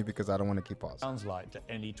continue because I don't want to keep pausing. Sounds like to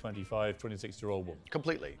any 25, 26-year-old woman.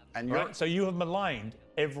 Completely. And right? So you have maligned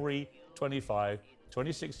every 25,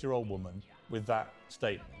 26-year-old woman with that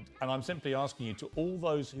statement. And I'm simply asking you, to all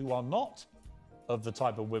those who are not of the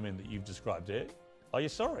type of women that you've described here, are you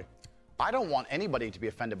sorry? I don't want anybody to be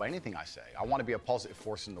offended by anything I say. I want to be a positive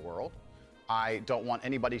force in the world. I don't want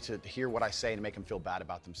anybody to hear what I say and make them feel bad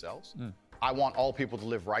about themselves. I want all people to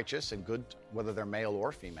live righteous and good, whether they're male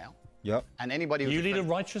or female. Yep. And anybody who's... You lead a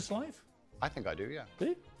righteous life? I think I do, yeah. Do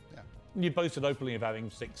you? Yeah. You boasted openly of having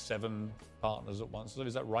 6, 7 partners at once. So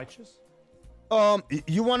is that righteous?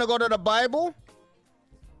 You want to go to the Bible?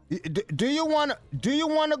 Do you want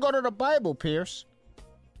to go to the Bible, Pierce?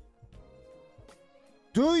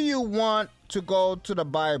 Do you want to go to the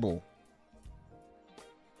Bible?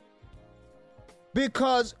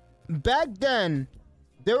 Because back then,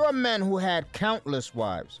 there were men who had countless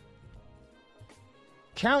wives.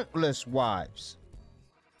 Countless wives.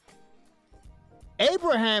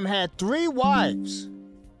 Abraham had 3 wives.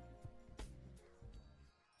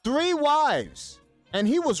 3 wives. And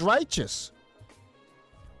he was righteous.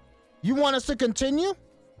 You want us to continue?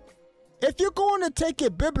 If you're going to take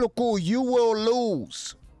it biblical, you will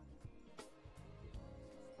lose.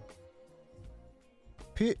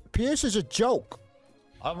 Pierce is a joke.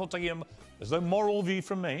 I'm not taking him. There's no moral view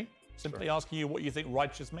from me. Simply asking you what you think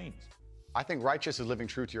righteous means. I think righteous is living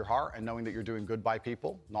true to your heart and knowing that you're doing good by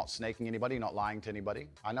people, not snaking anybody, not lying to anybody.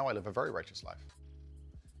 I know I live a very righteous life.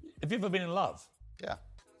 Have you ever been in love? Yeah.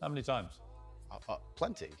 How many times?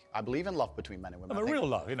 Plenty. I believe in love between men and women. Real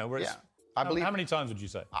love, where it's... Yeah. I believe... How many times would you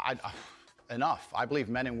say? Enough. I believe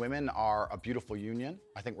men and women are a beautiful union.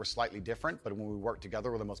 I think we're slightly different, but when we work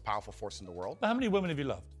together, we're the most powerful force in the world. How many women have you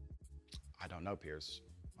loved? I don't know, Piers.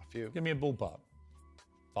 A few. Give me a ballpark.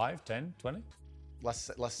 5, 10, 20?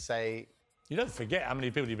 Let's say... You don't forget how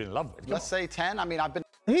many people you've been in love with. Let's say 10. I mean, I've been...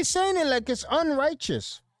 He's saying it like it's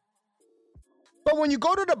unrighteous. But when you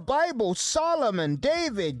go to the Bible, Solomon,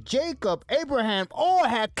 David, Jacob, Abraham all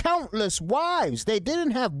had countless wives. They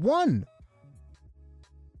didn't have one.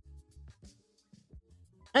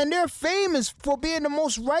 And they're famous for being the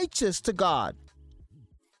most righteous to God.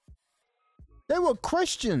 They were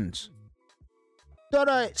Christians that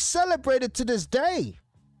are celebrated to this day.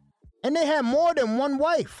 And they had more than one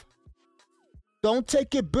wife. Don't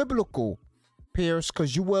take it biblical, Pierce,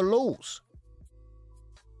 because you will lose.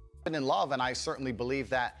 I've been in love, and I certainly believe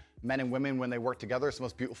that men and women, when they work together, it's the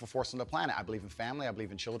most beautiful force on the planet. I believe in family. I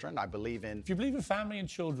believe in children. I believe in... If you believe in family and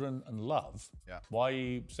children and love, why are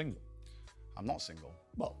you single? I'm not single.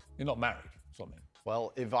 Well, you're not married. That's what I mean.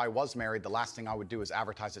 Well, if I was married, the last thing I would do is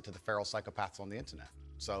advertise it to the feral psychopaths on the internet.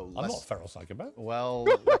 So I'm not a feral psychopath. Well,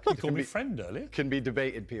 you called me friend earlier. Can be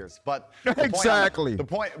debated, Piers. But exactly. The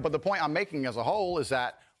point I'm making as a whole is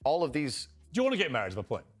that all of these... Do you want to get married is my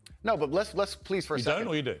point? No, but let's please for a second. You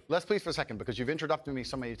don't or you do? Let's please for a second, because you've interrupted me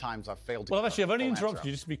so many times I've failed to... Well, I've only interrupted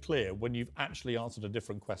you, just to be clear, when you've actually answered a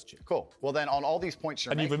different question. Cool. Well, then on all these points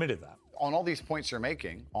you're making... And you've admitted that. On all these points you're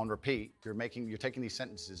making, on repeat, you're taking these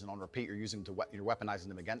sentences and on repeat you're using you're weaponizing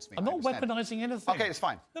them against me. I'm not weaponizing anything. Okay, it's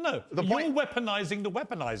fine. No. You're weaponizing the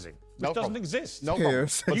weaponizing, which doesn't exist. No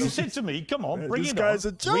problem. You said to me, come on, bring it on. Guy's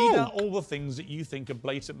a joke. Read out all the things that you think are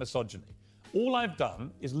blatant misogyny. All I've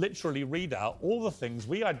done is literally read out all the things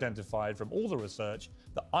we identified from all the research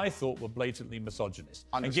that I thought were blatantly misogynist,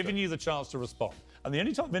 and given you the chance to respond. And the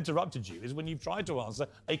only time I've interrupted you is when you've tried to answer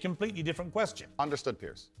a completely different question. Understood,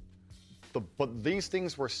 Piers. But these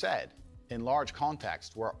things were said in large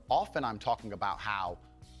context where often I'm talking about how,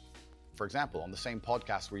 for example, on the same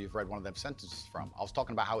podcast where you've read one of them sentences from, I was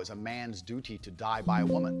talking about how it's a man's duty to die by a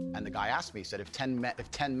woman. And the guy asked me, he said, if 10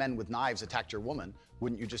 men with knives attacked your woman,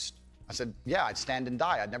 wouldn't you just, I said, yeah, I'd stand and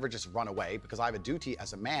die. I'd never just run away because I have a duty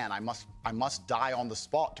as a man. I must die on the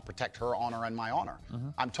spot to protect her honor and my honor.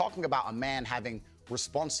 I'm talking about a man having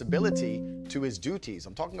responsibility to his duties.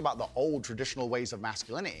 I'm talking about the old traditional ways of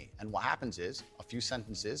masculinity. And what happens is a few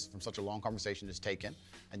sentences from such a long conversation is taken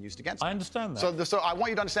and used against me. I understand that. So I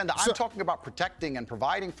want you to understand that I'm talking about protecting and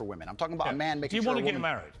providing for women. I'm talking about a man making sure. Do you want to get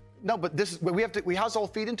married? No, but this is we have to all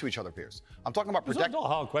feed into each other, Piers. I'm talking about protecting. It's not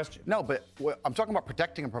a hard question. No, but I'm talking about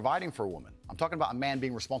protecting and providing for a woman. I'm talking about a man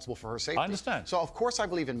being responsible for her safety. I understand. So of course I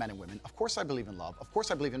believe in men and women. Of course I believe in love. Of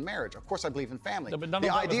course I believe in marriage. Of course I believe in family. No, but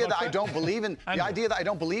the idea that I don't believe in the idea that I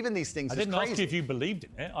don't believe in these things is crazy. I didn't ask you if you believed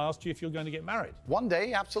in it. I asked you if you're going to get married. One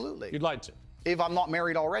day, absolutely. You'd like to. If I'm not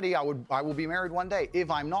married already, I will be married one day.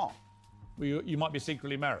 If I'm not. Well, you might be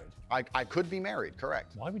secretly married. I could be married,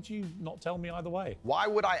 correct. Why would you not tell me either way? Why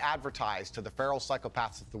would I advertise to the feral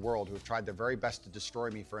psychopaths of the world who have tried their very best to destroy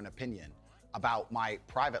me for an opinion about my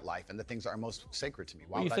private life and the things that are most sacred to me?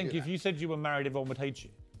 Why would I do that? If you said you were married, everyone would hate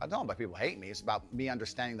you? I don't know about people hate me. It's about me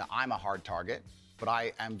understanding that I'm a hard target, but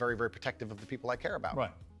I am very, very protective of the people I care about.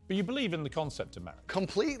 Right. But you believe in the concept of marriage?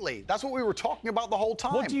 Completely. That's what we were talking about the whole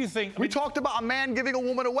time. What do you think? We talked about a man giving a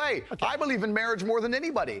woman away. Okay. I believe in marriage more than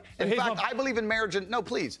anybody. In fact, I believe in marriage no,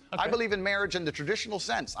 please. Okay. I believe in marriage in the traditional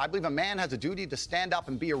sense. I believe a man has a duty to stand up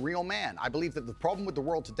and be a real man. I believe that the problem with the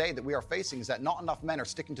world today that we are facing is that not enough men are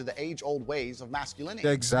sticking to the age-old ways of masculinity.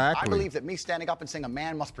 Exactly. I believe that me standing up and saying a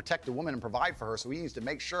man must protect a woman and provide for her, so he needs to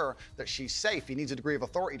make sure that she's safe. He needs a degree of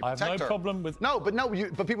authority to protect her. I have no problem with...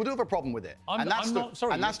 But people do have a problem with it.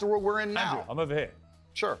 That's the world we're in now. Andrew, I'm over here.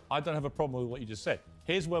 Sure. I don't have a problem with what you just said.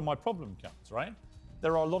 Here's where my problem comes, right?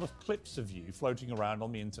 There are a lot of clips of you floating around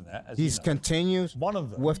on the internet. As he continues one of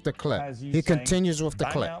them with the clip. He continues with the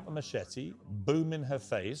clip. Bang out the machete, boom in her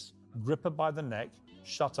face, grip her by the neck,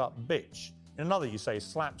 shut up, bitch. In another, you say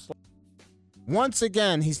slap, slap. Once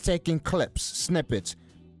again, he's taking clips, snippets.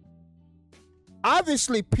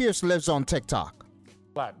 Obviously, Pierce lives on TikTok.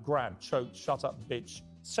 Slap, grab, choke, shut up, bitch,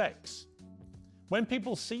 sex. When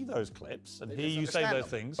people see those clips and hear you say those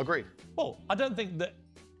things... Agreed. Well, I don't think that...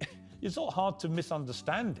 It's not hard to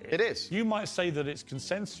misunderstand it. It is. You might say that it's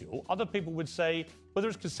consensual. Other people would say, whether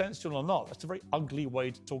it's consensual or not, that's a very ugly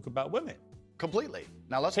way to talk about women. Completely.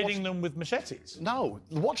 Now let's hitting them with machetes. No,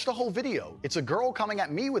 watch the whole video. It's a girl coming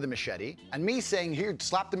at me with a machete and me saying, here,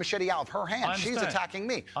 slap the machete out of her hand. She's attacking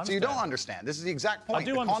me. So you don't understand. This is the exact point. I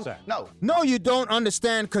do understand. No, you don't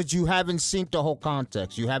understand because you haven't seen the whole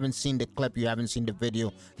context. You haven't seen the clip. You haven't seen the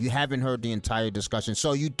video. You haven't heard the entire discussion.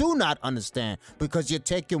 So you do not understand because you're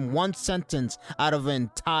taking one sentence out of an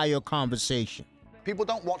entire conversation. People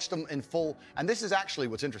don't watch them in full. And this is actually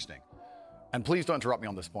what's interesting. And please don't interrupt me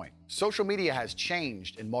on this point. Social media has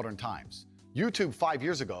changed in modern times. YouTube 5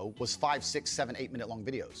 years ago was 5, 6, 7, 8 minute long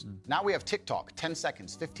videos. Now we have TikTok, 10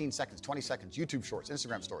 seconds, 15 seconds, 20 seconds, YouTube shorts,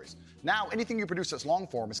 Instagram stories. Now anything you produce that's long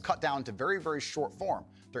form is cut down to very, very short form.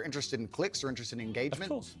 They're interested in clicks, they're interested in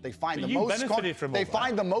engagement. Of course. They find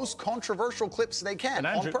the most controversial clips they can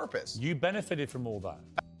Andrew, on purpose. You benefited from all that.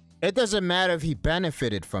 It doesn't matter if he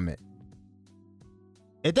benefited from it.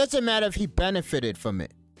 It doesn't matter if he benefited from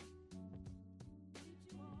it.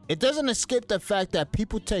 It doesn't escape the fact that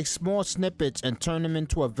people take small snippets and turn them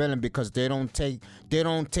into a villain because they don't take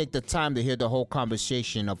the time to hear the whole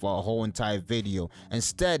conversation of a whole entire video.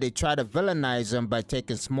 Instead, they try to villainize them by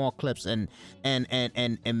taking small clips and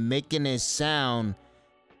making it sound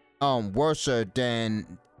worse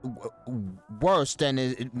than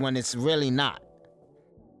when it's really not.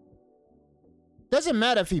 Doesn't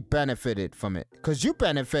matter if he benefited from it because you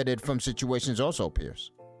benefited from situations also,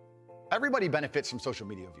 Pierce. Everybody benefits from social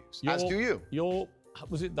media views, as do you.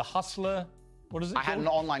 Was it The Hustler? What is it I had an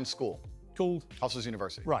online school. Called? Hustlers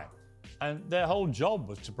University. Right. And their whole job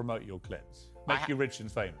was to promote your clips, make you rich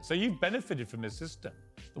and famous. So you've benefited from this system,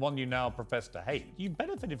 the one you now profess to hate. You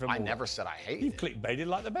benefited from it. I never said I hated it. You've clickbaited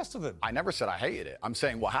like the best of them. I never said I hated it. I'm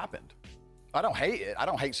saying what happened. I don't hate it. I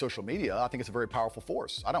don't hate social media. I think it's a very powerful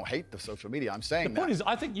force. I don't hate the social media. I'm saying the point is,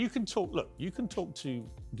 I think you can talk, look, you can talk to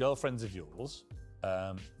girlfriends of yours,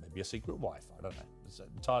 maybe a secret wife, I don't know. It's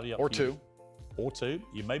entirely up to you. Or two.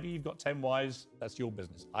 Maybe you've got 10 wives, that's your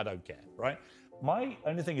business. I don't care, right? My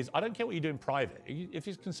only thing is, I don't care what you do in private. If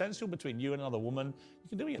it's consensual between you and another woman, you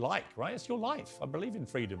can do what you like, right? It's your life. I believe in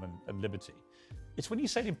freedom and liberty. It's when you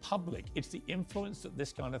say it in public, it's the influence that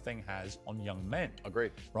this kind of thing has on young men.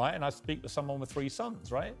 Agreed. Right? And I speak with someone with 3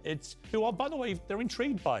 sons, right? Who are, by the way, they're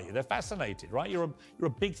intrigued by you. They're fascinated, right? You're a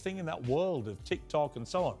big thing in that world of TikTok and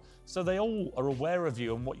so on. So they all are aware of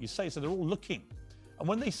you and what you say. So they're all looking. And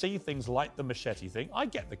when they see things like the machete thing, I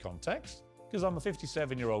get the context because I'm a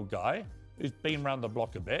 57-year-old guy who's been around the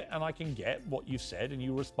block a bit, and I can get what you've said, and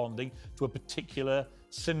you responding to a particular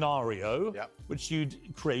scenario which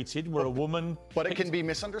you'd created where a woman... But it can be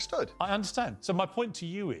misunderstood. I understand. So my point to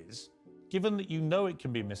you is, given that you know it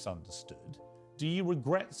can be misunderstood, do you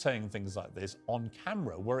regret saying things like this on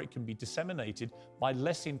camera where it can be disseminated by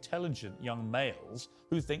less intelligent young males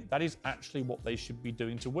who think that is actually what they should be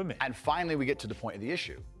doing to women? And finally, we get to the point of the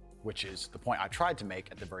issue, which is the point I tried to make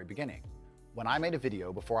at the very beginning. When I made a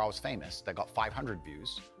video before I was famous that got 500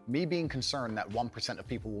 views, me being concerned that 1% of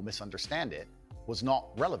people will misunderstand it was not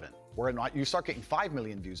relevant. Where you start getting 5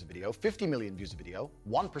 million views a video, 50 million views a video,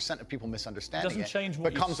 1% of people misunderstanding Doesn't change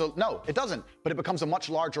what no, it doesn't. But it becomes a much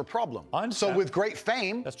larger problem. I understand. So with great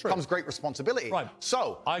fame comes great responsibility. Right.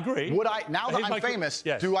 So I agree. Would I, now that I'm famous,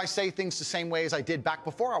 yes. do I say things the same way as I did back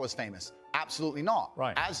before I was famous? Absolutely not.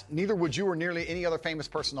 Right. As neither would you or nearly any other famous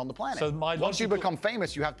person on the planet. So once you become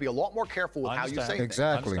famous, you have to be a lot more careful with how you say things.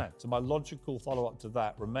 Exactly. So my logical follow-up to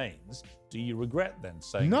that remains, do you regret then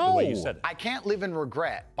saying it the way you said it? I can't live in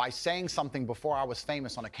regret by saying something before I was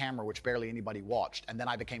famous on a camera which barely anybody watched, and then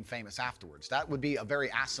I became famous afterwards. That would be a very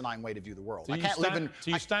asinine way to view the world. Do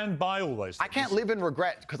you stand by all those things? I can't live in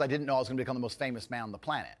regret because I didn't know I was going to become the most famous man on the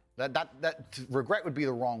planet. That regret would be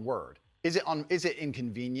the wrong word. Is it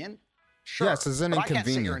inconvenient? Sure. Yes, it's an but I can't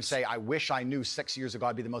sit here and inconvenience. say, I wish I knew 6 years ago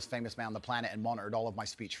I'd be the most famous man on the planet and monitored all of my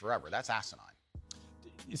speech forever. That's asinine.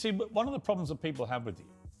 You see, one of the problems that people have with you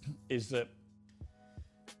is that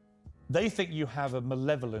they think you have a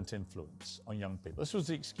malevolent influence on young people. This was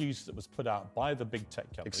the excuse that was put out by the big tech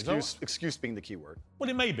companies. Excuse being the key word. Well,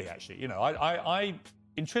 it may be, actually. You know, I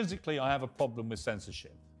intrinsically, I have a problem with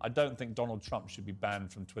censorship. I don't think Donald Trump should be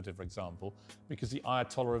banned from Twitter, for example, because the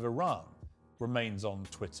Ayatollah of Iran remains on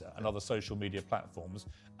Twitter and other social media platforms.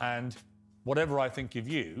 And whatever I think of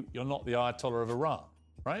you, you're not the Ayatollah of Iran,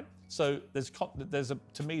 right? So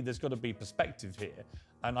to me, there's got to be perspective here.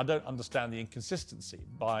 And I don't understand the inconsistency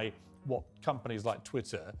by what companies like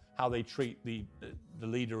Twitter, how they treat the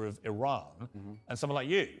leader of Iran and someone like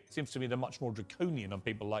you. It seems to me they're much more draconian on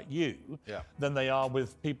people like you than they are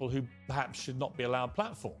with people who perhaps should not be allowed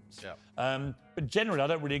platforms. But generally, I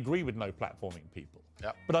don't really agree with no platforming people.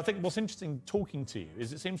 But I think what's interesting talking to you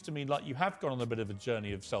is it seems to me like you have gone on a bit of a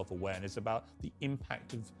journey of self-awareness about the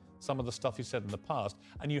impact of some of the stuff you said in the past,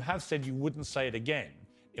 and you have said you wouldn't say it again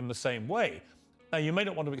in the same way. Now, you may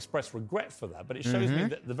not want to express regret for that, but it shows me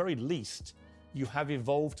that at the very least, you have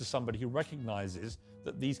evolved to somebody who recognizes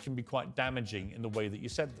that these can be quite damaging in the way that you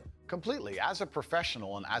said them. Completely. As a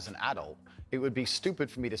professional and as an adult, it would be stupid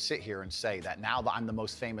for me to sit here and say that now that I'm the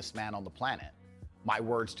most famous man on the planet, my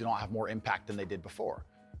words do not have more impact than they did before.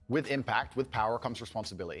 With impact, with power comes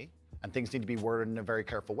responsibility, and things need to be worded in a very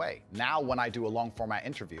careful way. Now, when I do a long format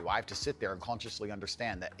interview, I have to sit there and consciously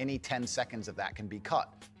understand that any 10 seconds of that can be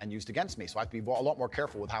cut and used against me. So I have to be a lot more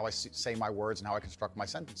careful with how I say my words and how I construct my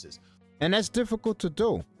sentences. And that's difficult to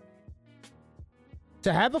do.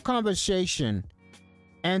 To have a conversation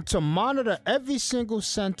and to monitor every single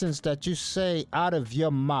sentence that you say out of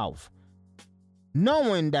your mouth,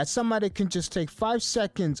 knowing that somebody can just take 5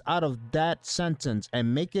 seconds out of that sentence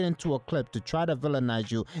and make it into a clip to try to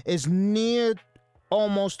villainize you is near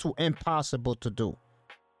almost to impossible to do.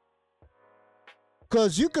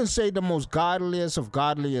 Because you can say the most godliest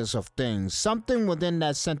of things. Something within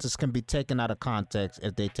that sentence can be taken out of context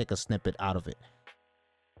if they take a snippet out of it.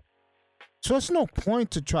 So it's no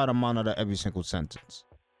point to try to monitor every single sentence.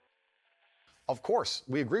 Of course,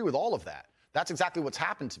 we agree with all of that. That's exactly what's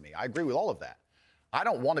happened to me. I agree with all of that. I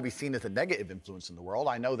don't want to be seen as a negative influence in the world.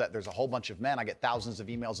 I know that there's a whole bunch of men. I get thousands of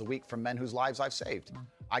emails a week from men whose lives I've saved.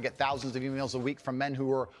 I get thousands of emails a week from men who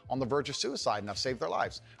are on the verge of suicide and I've saved their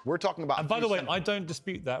lives. We're talking about... And by the way, I don't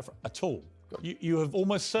dispute that at all. You have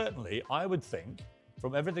almost certainly, I would think,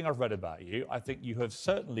 from everything I've read about you, I think you have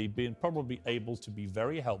certainly been probably able to be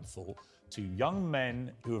very helpful to young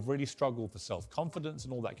men who have really struggled for self-confidence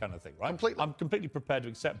and all that kind of thing, right? Completely. I'm completely prepared to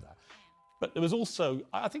accept that. But there was also,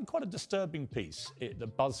 I think, quite a disturbing piece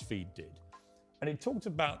that BuzzFeed did. And it talked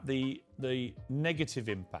about the negative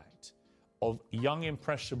impact of young,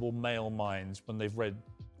 impressionable male minds when they've read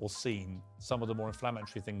or seen some of the more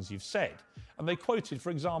inflammatory things you've said. And they quoted, for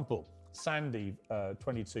example, Sandy,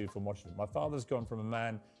 22, from Washington. My father's gone from a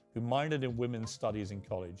man who minored in women's studies in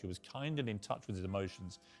college, who was kind and in touch with his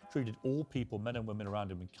emotions, treated all people, men and women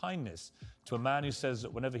around him, with kindness, to a man who says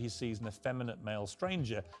that whenever he sees an effeminate male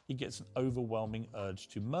stranger, he gets an overwhelming urge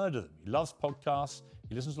to murder them. He loves podcasts.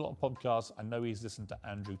 He listens to a lot of podcasts. I know he's listened to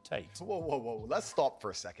Andrew Tate. Whoa. Let's stop for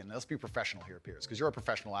a second. Let's be professional here, Piers, because you're a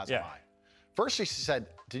professional as am I. First, she said,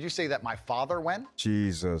 did you say that my father went?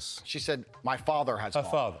 Jesus. She said, my father has gone. Her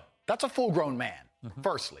father. That's a full-grown man,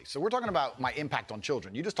 firstly. So we're talking about my impact on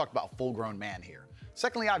children. You just talked about a full-grown man here.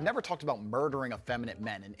 Secondly, I've never talked about murdering effeminate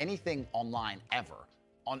men in anything online ever,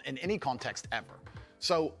 in any context ever.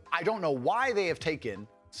 So I don't know why they have taken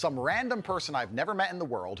some random person I've never met in the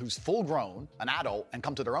world who's full-grown, an adult, and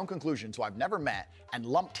come to their own conclusions who I've never met and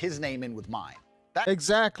lumped his name in with mine.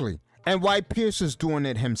 Exactly. And why Pierce is doing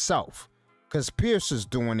it himself. Because Pierce is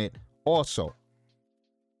doing it also.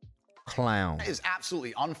 Clown. That is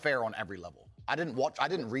absolutely unfair on every level. I didn't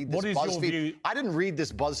read this What is your view? I didn't read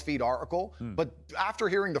this BuzzFeed article, but after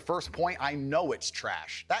hearing the first point, I know it's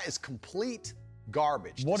trash. That is complete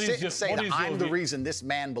garbage. What to is sit your- and say what that is your I'm the view? reason this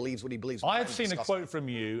man believes what he believes. I have seen a quote from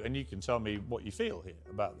you, and you can tell me what you feel here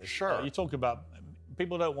about this. Sure. You talk about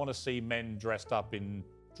people don't want to see men dressed up in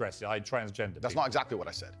dresses, transgender. That's people. not exactly what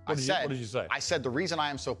I said. What did you say? I said the reason I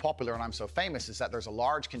am so popular and I'm so famous is that there's a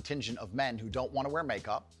large contingent of men who don't want to wear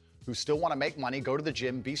makeup, who still want to make money, go to the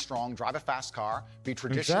gym, be strong, drive a fast car, be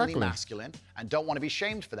traditionally masculine, and don't want to be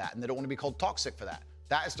shamed for that, and they don't want to be called toxic for that.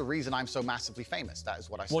 That is the reason I'm so massively famous. That is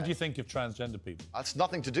what I said. What do you think of transgender people? That's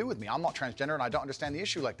nothing to do with me. I'm not transgender, and I don't understand the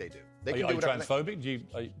issue like they do. They Are can you do whatever transphobic? Do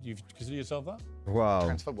you consider yourself that? Wow.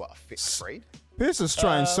 Transphobic? What? Afraid? Pierce is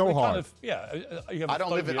trying so hard. Kind of, yeah. You have I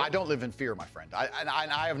don't live in fear, my friend.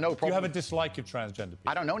 I have no problem. Do you have a dislike of transgender people?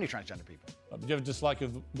 I don't know any transgender people. Do you have a dislike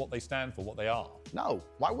of what they stand for, what they are? No.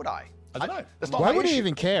 Why would I? I don't know. That's not Why my would he issue.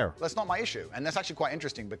 even care? That's not my issue. And that's actually quite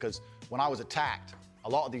interesting because when I was attacked, a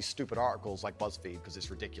lot of these stupid articles like BuzzFeed, because it's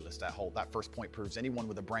ridiculous, that first point proves anyone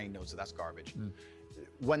with a brain knows that that's garbage.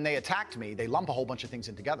 When they attacked me, they lump a whole bunch of things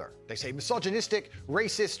in together. They say misogynistic,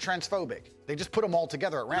 racist, transphobic. They just put them all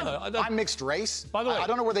together at random. I'm mixed race. By the way, I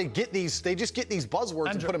don't know where they get these. They just get these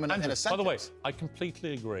buzzwords and put them in a sentence. By the way, I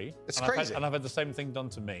completely agree. It's and crazy. I've had the same thing done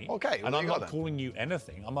to me. Okay, well, and there I'm you go not then. calling you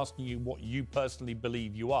anything. I'm asking you what you personally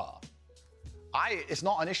believe you are. It's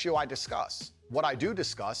not an issue I discuss. What I do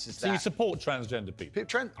discuss is So that you support transgender people?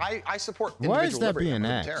 I support Why individual is that liberty. being I'm a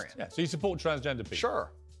asked? libertarian. Yeah. So you support transgender people?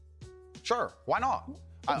 Sure. Why not?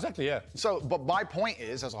 Exactly, yeah. So, but my point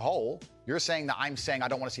is, as a whole, you're saying that I'm saying I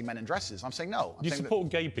don't want to see men in dresses. I'm saying no. I'm You saying support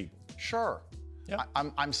gay people? Sure. Yeah.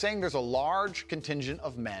 I'm saying there's a large contingent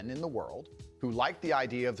of men in the world who like the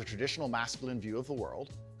idea of the traditional masculine view of the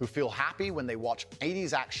world, who feel happy when they watch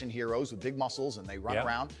 80s action heroes with big muscles and they run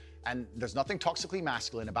around. And there's nothing toxically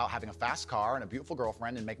masculine about having a fast car and a beautiful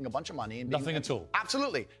girlfriend and making a bunch of money. And Nothing at all.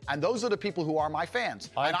 Absolutely. And those are the people who are my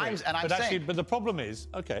fans. I and agree. I'm saying. But the problem is,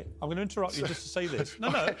 okay, I'm going to interrupt you just to say this.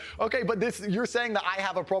 No. Okay, but you're saying that I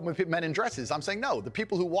have a problem with men in dresses. I'm saying no. The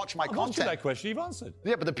people who watch my I've asked you content. that question. You've answered.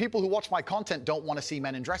 Yeah, but the people who watch my content don't want to see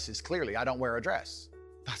men in dresses. Clearly, I don't wear a dress.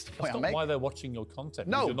 That's the point That's I'm not making. why they're watching your content.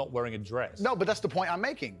 No. Because you're not wearing a dress. No, but that's the point I'm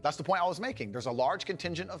making. That's the point I was making. There's a large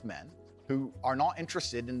contingent of men who are not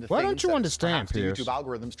interested in the Why things don't you that understand, perhaps the Pierce? YouTube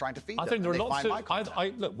algorithm's trying to feed I them. think there are and they lots find my of.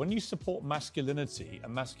 content. Look, when you support masculinity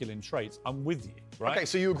and masculine traits, I'm with you, right? Okay,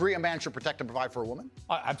 so you agree a man should protect and provide for a woman?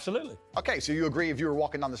 Absolutely. Okay, so you agree if you were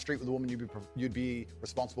walking down the street with a woman, you'd be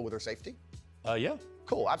responsible with her safety? Yeah.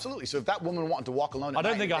 Cool, absolutely. So if that woman wanted to walk alone at I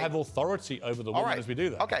don't night, think I have authority over the woman as we do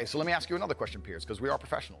that. Okay, so let me ask you another question, Piers, because we are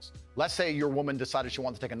professionals. Let's say your woman decided she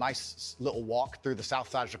wanted to take a nice little walk through the south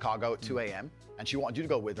side of Chicago at 2 a.m., and she wanted you to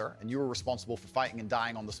go with her, and you were responsible for fighting and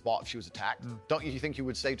dying on the spot if she was attacked. Don't you think you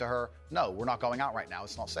would say to her, no, we're not going out right now,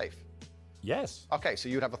 it's not safe? Yes. Okay, so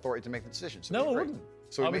you'd have authority to make the decision. So No, we I agree. wouldn't.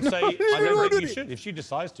 So I we would make- say I don't think you should. If she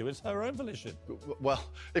decides to, it's her own volition. Well,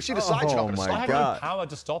 if she decides she's not going to my stop I have her. no God. power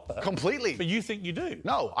to stop her. Completely. But you think you do.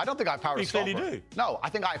 No, I don't think I have power You to stop clearly her. do. No, I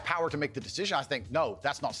think I have power to make the decision. I think, no,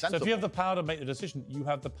 that's not So sensible. if you have the power to make the decision, you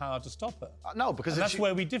have the power to stop her. No, because And if that's she-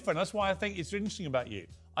 where we differ. And that's why I think it's interesting about you.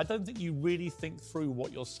 I don't think you really think through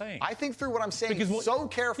what you're saying. I think through what I'm saying Because so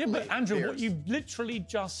carefully. Yeah, but Andrew, what Piers. you've literally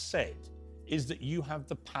just said is that you have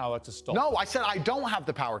the power to stop No, her. I said I don't have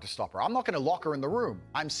the power to stop her. I'm not going to lock her in the room.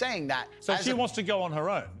 I'm saying that. So if as she a- wants to go on her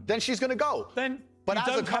own, then she's going to go. then But you as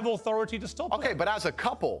a don't have cou- authority to stop her. Okay, but as a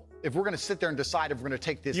couple, if we're going to sit there and decide if we're going to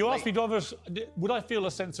take this. You late- asked me, would I feel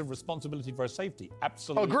a sense of responsibility for her safety?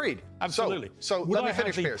 Absolutely. Agreed. Absolutely. So would let me I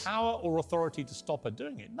finish, have the Piers. power or authority to stop her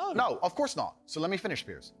doing it? No. No, of course not. So let me finish,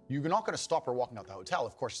 Piers. You're not going to stop her walking out the hotel.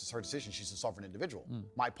 Of course, it's her decision. She's a sovereign individual.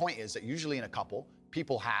 My point is that usually in a couple,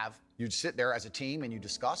 people have. You sit there as a team and you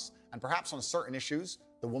discuss, and perhaps on certain issues,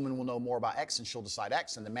 the woman will know more about X and she'll decide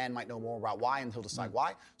X, and the man might know more about Y and he'll decide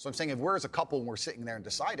Y. So I'm saying if we're as a couple and we're sitting there and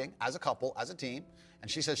deciding, as a couple, as a team, and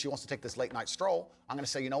she says she wants to take this late night stroll, I'm going to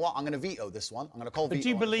say, you know what, I'm going to veto this one. I'm going to call veto. Do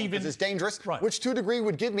you believe because it's dangerous, which to a degree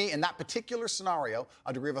would give me, in that particular scenario,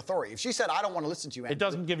 a degree of authority. If she said, I don't want to listen to you, Andrew. It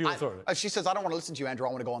doesn't give you authority. If she says, I don't want to listen to you, Andrew, I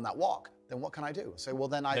want to go on that walk, then what can I do? Say, well,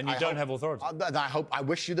 then you don't have authority. Then I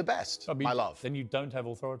wish you the best, my love. Then you don't have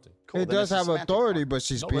authority. Cool, it does have authority, but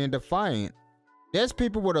she's being defiant. There's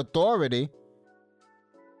people with authority,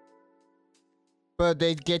 but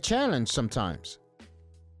they get challenged sometimes.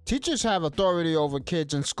 Teachers have authority over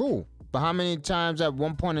kids in school, but how many times at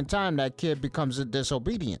one point in time that kid becomes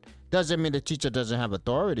disobedient? Doesn't mean the teacher doesn't have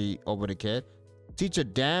authority over the kid. Teacher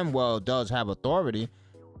damn well does have authority,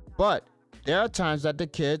 but there are times that the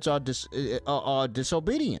kids are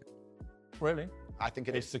disobedient. Really? I think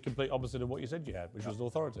it's the complete opposite of what you said you had, which was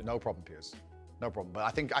authority. No problem, Piers. No problem. But I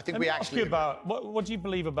think Let we me actually ask you about what do you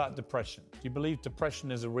believe about depression? Do you believe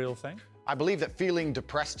depression is a real thing? I believe that feeling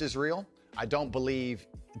depressed is real. I don't believe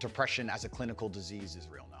depression as a clinical disease is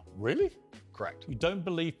real, no. Really? Correct. You don't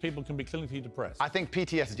believe people can be clinically depressed? I think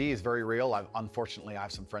PTSD is very real. Unfortunately, I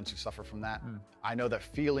have some friends who suffer from that. I know that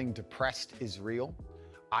feeling depressed is real.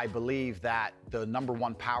 I believe that the number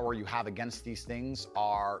one power you have against these things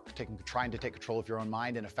are trying to take control of your own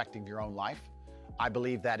mind and affecting your own life. I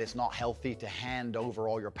believe that it's not healthy to hand over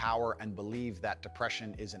all your power and believe that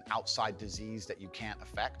depression is an outside disease that you can't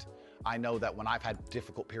affect. I know that when I've had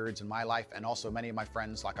difficult periods in my life, and also many of my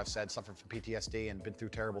friends, like I've said, suffer from PTSD and been through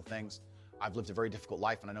terrible things. I've lived a very difficult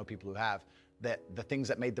life, and I know people who have, that the things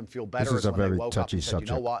that made them feel better is when they woke up and said, you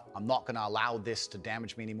know what, I'm not going to allow this to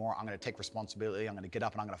damage me anymore. I'm going to take responsibility. I'm going to get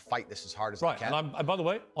up and I'm going to fight this as hard as I can. And by the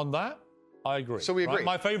way, on that, I agree. So we agree. Right?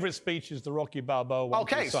 My favorite speech is the Rocky Balboa one.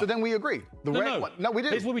 Okay, so then we agree. No, we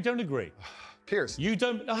did. Here's where we don't agree. Piers. You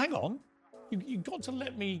don't. No, hang on. You got to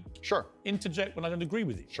let me interject when I don't agree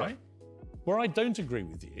with you. Right? Where I don't agree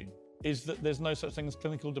with you is that there's no such thing as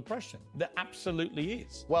clinical depression. There absolutely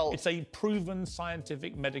is. Well, it's a proven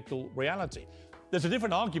scientific medical reality. There's a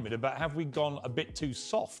different argument about have we gone a bit too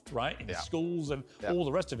soft, right, in schools and all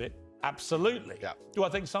the rest of it. Absolutely. Do I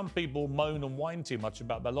think some people moan and whine too much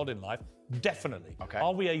about their lot in life? Definitely. Okay.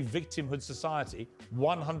 Are we a victimhood society?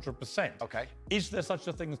 100%. Okay. Is there such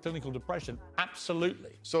a thing as clinical depression?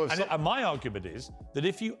 Absolutely. And my argument is that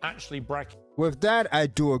if you actually bracket... With that, I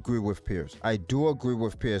do agree with Piers. I do agree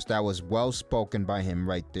with Piers. That was well spoken by him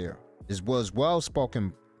right there. This was well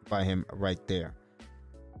spoken by him right there.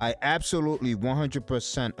 I absolutely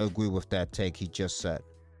 100% agree with that take he just said.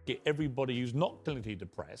 Everybody who's not clinically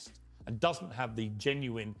depressed and doesn't have the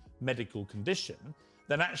genuine medical condition,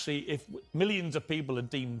 then actually if millions of people are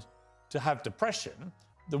deemed to have depression,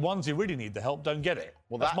 the ones who really need the help don't get it.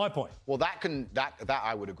 Well, that's my point. Well, that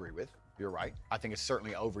I would agree with. You're right. I think it's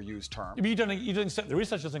certainly an overused term. But you don't accept there is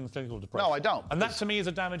such a thing as clinical depression. No, I don't. And that to me is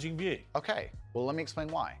a damaging view. Okay. Well, let me explain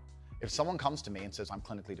why. If someone comes to me and says I'm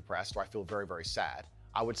clinically depressed or I feel very, very sad,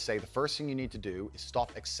 I would say the first thing you need to do is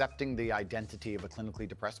stop accepting the identity of a clinically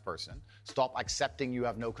depressed person. Stop accepting you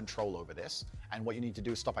have no control over this. And what you need to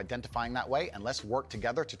do is stop identifying that way, and let's work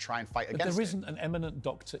together to try and fight against it. But there isn't an eminent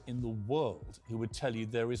doctor in the world who would tell you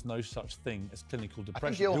there is no such thing as clinical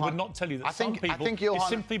depression. Who would not tell you that some people it's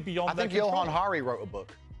simply beyond their control. I think Johan Hari wrote a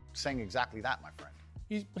book saying exactly that, my friend.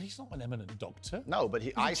 But he's not an eminent doctor. No, but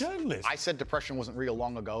he's a journalist. I said depression wasn't real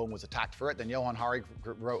long ago and was attacked for it. Then Johan Hari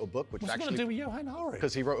wrote a book which What's actually... What's it got to do with Johan Hari?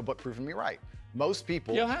 Because he wrote a book proving me right. Most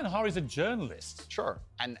people... Johan Hari's a journalist. Sure.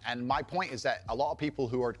 And my point is that a lot of people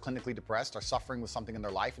who are clinically depressed are suffering with something in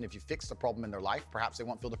their life, and if you fix the problem in their life, perhaps they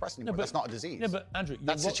won't feel depressed anymore. That's not a disease. Yeah, but Andrew...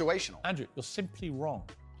 That's situational. Andrew, you're simply wrong.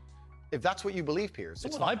 If that's what you believe, Piers,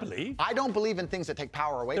 it's what I believe. I don't believe in things that take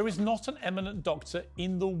power away. There is not an eminent doctor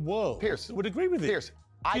in the world Piers, that would agree with you. Piers,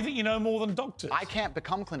 do you think you know more than doctors? I can't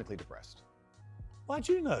become clinically depressed. Why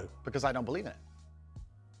do you know? Because I don't believe in it.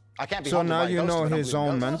 I can't be. So now you know his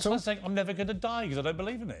own mental. I'm saying I'm never going to die because I don't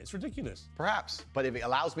believe in it. It's ridiculous. Perhaps, but if it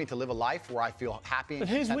allows me to live a life where I feel happy and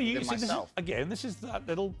content within myself. This is that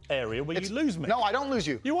little area where you lose me. No, I don't lose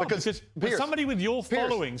you. You are because Piers, somebody with your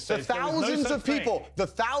following says the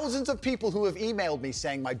thousands of people who have emailed me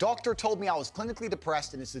saying my doctor told me I was clinically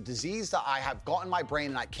depressed and it's a disease that I have got in my brain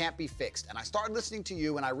and I can't be fixed. And I started listening to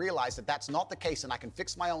you and I realized that that's not the case and I can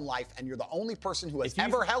fix my own life and you're the only person who has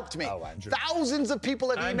ever helped me. Oh, Andrew. Thousands of people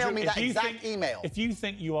have emailed email me that exact email. If you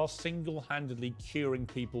think you are single-handedly curing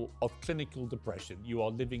people of clinical depression, you are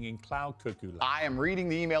living in cloud cuckoo land. I am reading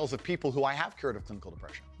the emails of people who I have cured of clinical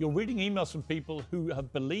depression. You're reading emails from people who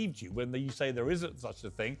have believed you when you say there isn't such a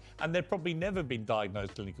thing, and they've probably never been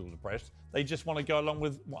diagnosed clinically depressed. They just want to go along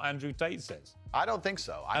with what Andrew Tate says. I don't think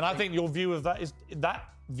so. I think your view of that is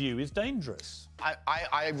dangerous.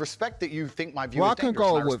 I respect that you think my view is dangerous.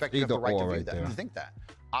 I respect you have the right to view that. There. To think that.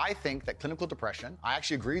 I think that clinical depression, I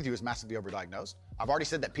actually agree with you, is massively overdiagnosed. I've already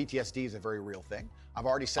said that PTSD is a very real thing. I've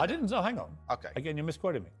already said. Hang on. Okay. Again, you're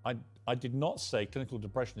misquoting me. I did not say clinical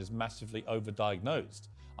depression is massively overdiagnosed.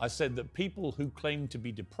 I said that people who claim to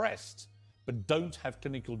be depressed but don't have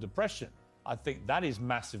clinical depression, I think that is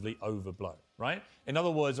massively overblown, right? In other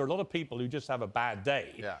words, there are a lot of people who just have a bad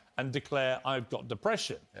day and declare, I've got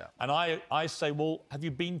depression. Yeah. And I say, well, have you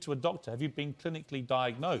been to a doctor? Have you been clinically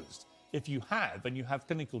diagnosed? If you have, and you have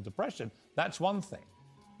clinical depression, that's one thing.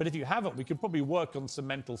 But if you haven't, we could probably work on some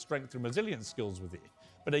mental strength and resilience skills with you.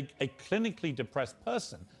 But a clinically depressed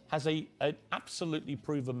person has an absolutely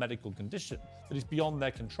proven medical condition that is beyond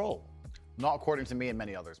their control. Not according to me and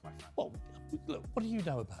many others, my friend. Well, look, what do you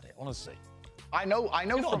know about it, honestly? I know.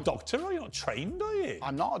 You're not a doctor, are you? Not trained, are you?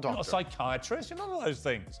 I'm not a doctor. You're not a psychiatrist. You're none of those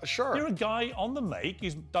things. Sure. You're a guy on the make.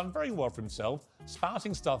 He's done very well for himself,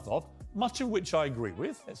 spouting stuff off, much of which I agree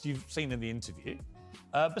with, as you've seen in the interview,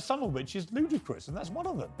 but some of which is ludicrous, and that's one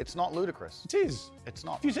of them. It's not ludicrous. It is. It's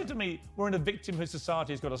not. If you said to me, we're in a victimhood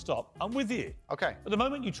society, it's got to stop, I'm with you. Okay. But the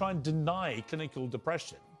moment you try and deny clinical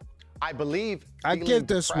depression, I believe I give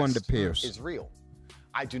this one to Pierce. Is real.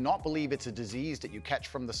 I do not believe it's a disease that you catch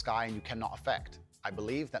from the sky and you cannot affect. I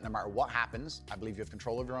believe that no matter what happens, I believe you have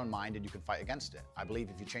control of your own mind and you can fight against it. I believe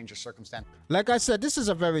if you change your circumstance. Like I said, this is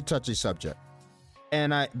a very touchy subject.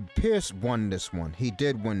 And Pierce won this one. He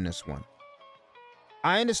did win this one.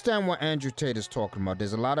 I understand what Andrew Tate is talking about.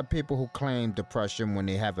 There's a lot of people who claim depression when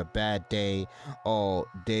they have a bad day or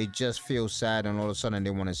they just feel sad and all of a sudden they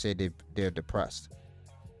want to say they're depressed.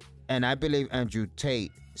 And I believe Andrew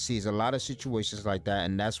Tate sees a lot of situations like that,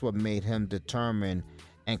 and that's what made him determine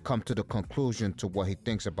and come to the conclusion to what he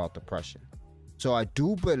thinks about depression. So I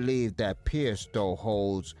do believe that Pierce, though,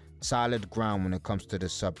 holds solid ground when it comes to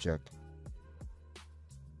this subject.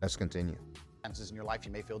 Let's continue. In your life,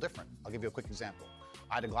 you may feel different. I'll give you a quick example.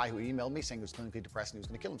 I had a guy who emailed me saying he was clinically depressed and he was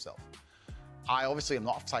going to kill himself. I obviously am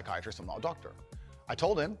not a psychiatrist, I'm not a doctor. I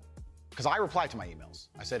told him, because I replied to my emails.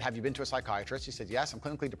 I said, have you been to a psychiatrist? He said, yes, I'm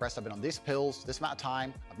clinically depressed. I've been on these pills, this amount of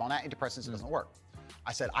time. I'm on antidepressants, it doesn't work.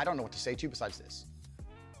 I said, I don't know what to say to you besides this.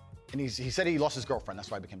 And he said he lost his girlfriend,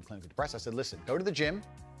 that's why I became clinically depressed. I said, listen, go to the gym,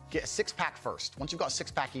 get a six-pack first. Once you've got a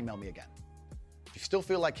six-pack, email me again. If you still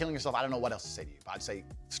feel like killing yourself, I don't know what else to say to you. But I'd say,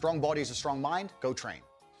 strong body is a strong mind, go train.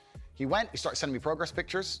 He went, he started sending me progress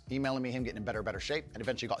pictures, emailing me him getting in better shape, and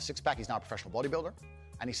eventually got a six-pack. He's now a professional bodybuilder.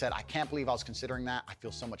 And he said, I can't believe I was considering that. I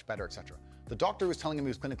feel so much better, etc. The doctor was telling him he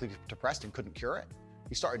was clinically depressed and couldn't cure it.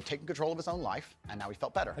 He started taking control of his own life, and now he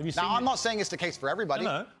felt better. Now, I'm not saying it's the case for everybody.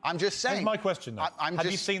 No. I'm just saying. Here's my question, though. Have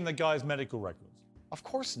you seen the guy's medical records? Of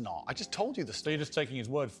course not. I just told you the So story. you're just taking his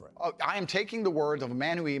word for it? Oh, I am taking the word of a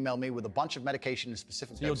man who emailed me with a bunch of medication and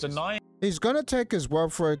specific So you're doses. denying? He's going to take his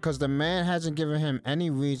word for it because the man hasn't given him any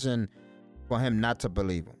reason for him not to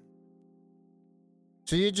believe him.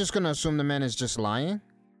 So you're just going to assume the man is just lying?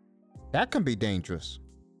 That can be dangerous.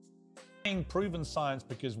 Proven science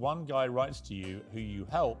because one guy writes to you who you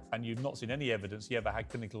help and you've not seen any evidence he ever had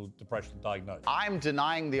clinical depression diagnosed. I'm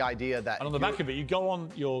denying the idea that. And on the back of it, you go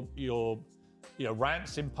on your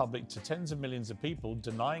rants in public to tens of millions of people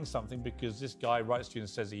denying something because this guy writes to you and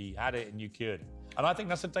says he had it and you cured him. And I think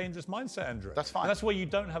that's a dangerous mindset, Andrew. That's fine. And that's where you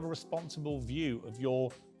don't have a responsible view of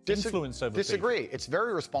your influence over Disagree. people. It's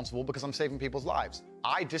very responsible because I'm saving people's lives.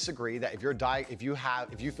 I disagree that if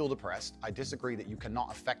you feel depressed, I disagree that you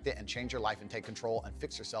cannot affect it and change your life and take control and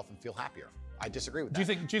fix yourself and feel happier. I disagree with that.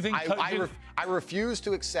 Do you think? I refuse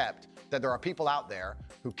to accept that there are people out there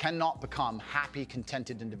who cannot become happy,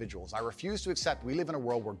 contented individuals. I refuse to accept we live in a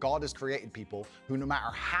world where God has created people who, no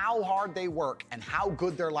matter how hard they work and how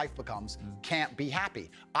good their life becomes, can't be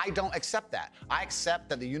happy. I don't accept that. I accept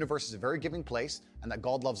that the universe is a very giving place and that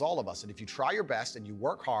God loves all of us. And if you try your best and you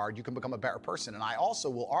work hard, you can become a better person. And I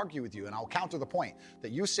also will argue with you, and I'll counter the point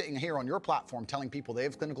that you sitting here on your platform telling people they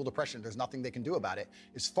have clinical depression, there's nothing they can do about it,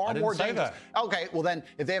 is far more dangerous. That. Okay, well then,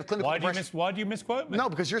 if they have clinical depression... Why do you misquote me? No,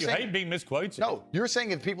 because you're saying... You hate being misquoted. No, you're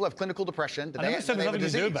saying if people have clinical depression, then they have a nothing to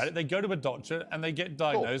disease. do about it. They go to a doctor and they get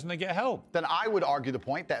diagnosed and they get help. Then I would argue the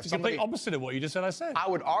point that if It's the complete opposite of what you just said I said. I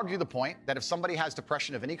would argue the point that if somebody has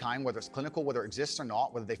depression of any kind, whether it's clinical, whether it exists or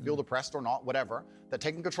not, whether they feel depressed or not, whatever, that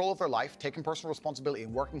taking control of their life, taking personal responsibility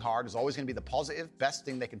and working hard is always going to be the positive, best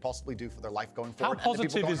thing they can possibly do for their life going forward How and the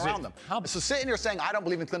people positive going is around it? them. So sitting here saying, I don't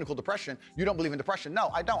believe in clinical depression, you don't believe in depression. No,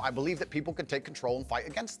 I don't. I believe that people can take control and fight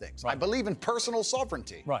against things. Right. I believe in personal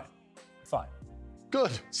sovereignty. Right. Fine.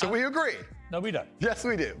 Good. So we agree. No, we don't. Yes,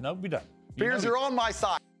 we do. No, we don't. Piers, you're on my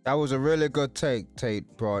side. That was a really good take, Tate,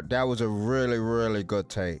 bro. That was a really, really good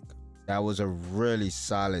take. That was a really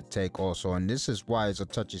solid take also. And this is why it's a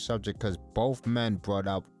touchy subject, because both men brought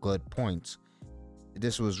up good points.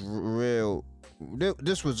 This was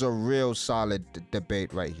This was a real solid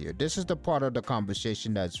debate right here. This is the part of the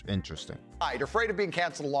conversation that's interesting. Afraid of being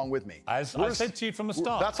canceled along with me. As I said to you from the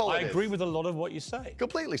start, that's all I it agree is. with a lot of what you say.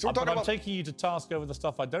 Completely. So we're But talking I'm about... taking you to task over the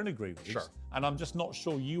stuff I don't agree with. Sure. And I'm just not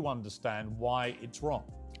sure you understand why it's wrong,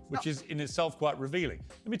 which is in itself quite revealing.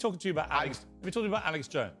 Let me talk to you about Alex. Let me talk to you about Alex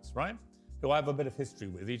Jones, right? Who I have a bit of history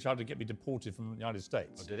with. He tried to get me deported from the United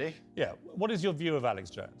States. Oh, did he? Yeah. What is your view of Alex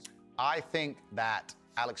Jones? I think that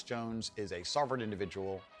Alex Jones is a sovereign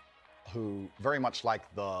individual who, very much like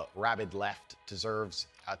the rabid left, deserves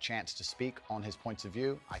a chance to speak on his points of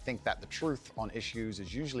view. I think that the truth on issues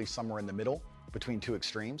is usually somewhere in the middle between two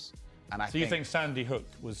extremes. And So you think Sandy Hook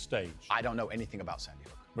was staged? I don't know anything about Sandy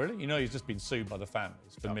Hook. Really? You know he's just been sued by the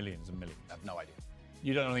families for millions and millions. I have no idea.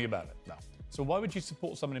 You don't know anything about it? No. So why would you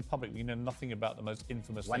support someone in public when you know nothing about the most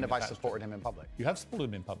infamous When thing have I attached to supported him in public? You have supported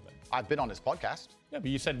him in public. I've been on his podcast. Yeah,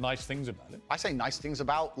 but you said nice things about him. I say nice things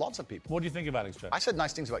about lots of people. What do you think of Alex Jones? I said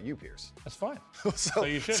nice things about you, Piers. That's fine. So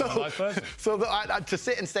you should. I'm a nice person. So to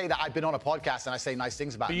sit and say that I've been on a podcast and I say nice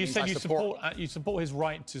things about But him you means said I you support his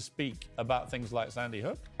right to speak about things like Sandy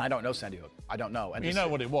Hook. I don't know Sandy Hook. I don't know. And You know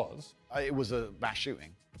what it was it was a mass shooting.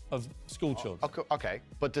 of school children. Okay,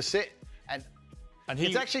 but to sit and he,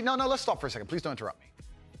 it's actually no. Let's stop for a second. Please don't interrupt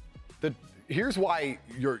me. Here's why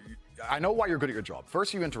I know why you're good at your job.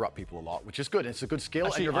 First, you interrupt people a lot, which is good. It's a good skill,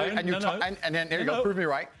 Actually, and then there you go. Prove me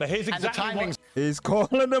right. But here's exactly what... He's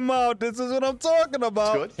calling them out. This is what I'm talking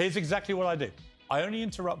about. Good. Here's exactly what I do. I only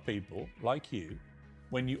interrupt people like you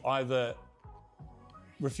when you either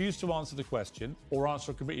refuse to answer the question or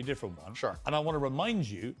answer a completely different one. Sure. And I want to remind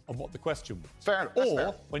you of what the question was. Fair enough. That's Or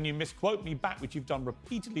fair. when you misquote me back, which you've done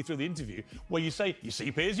repeatedly through the interview, where you say, you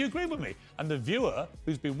see, Piers, you agree with me. And the viewer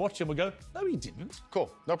who's been watching will go, no, he didn't.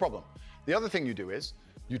 Cool, no problem. The other thing you do is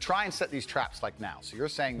you try and set these traps like now. So you're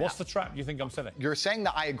saying What's the trap you think I'm setting? You're saying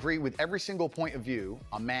that I agree with every single point of view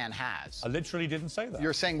a man has. I literally didn't say that.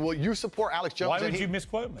 You're saying, well, you support Alex Jones. Why would you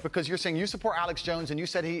misquote me? Because you're saying you support Alex Jones and you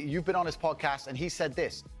said you've been on his podcast and he said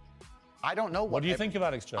this. I don't know What do you think of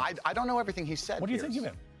Alex Jones? I don't know everything he said. What do you Piers. think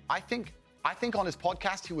of him? I think on his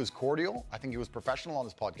podcast he was cordial. I think he was professional on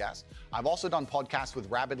his podcast. I've also done podcasts with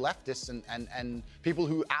rabid leftists and people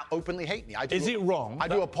who openly hate me. Is it wrong? I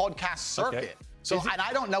do a podcast circuit. Okay. So and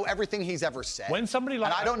I don't know everything he's ever said. When somebody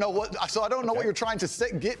like and I don't know what what you're trying to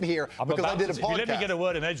get me here because I did a podcast. If you let me get a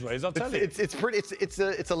word in edgeways, I'll tell you.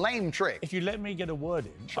 It's a lame trick. If you let me get a word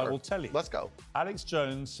in, Sure. I will tell you. Let's go. Alex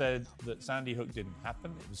Jones said that Sandy Hook didn't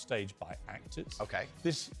happen. It was staged by actors. Okay.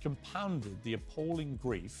 This compounded the appalling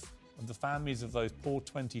grief of the families of those poor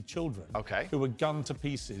 20 children Okay. who were gunned to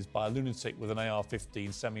pieces by a lunatic with an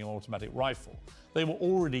AR-15 semi-automatic rifle. They were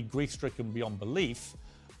already grief-stricken beyond belief,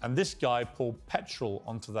 and this guy poured petrol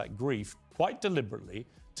onto that grief quite deliberately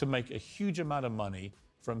to make a huge amount of money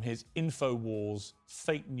from his InfoWars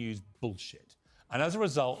fake news bullshit. And as a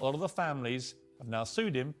result, a lot of the families have now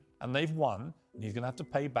sued him, and they've won, and he's going to have to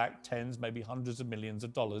pay back tens, maybe hundreds of millions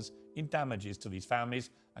of dollars in damages to these families.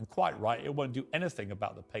 And quite right, it won't do anything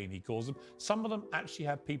about the pain he caused them. Some of them actually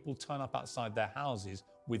had people turn up outside their houses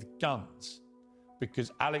with guns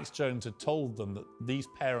because Alex Jones had told them that these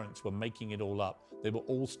parents were making it all up. They were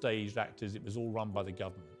all staged actors. It was all run by the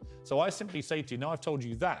government. So I simply say to you, now I've told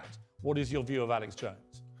you that, what is your view of Alex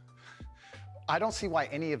Jones? I don't see why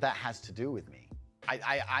any of that has to do with me. It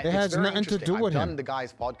has nothing to do with him. I've done the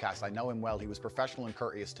guy's podcast. I know him well. He was professional and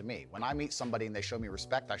courteous to me. When I meet somebody and they show me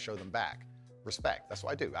respect, I show them back. Respect. That's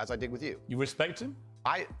what I do, as I did with you. You respect him?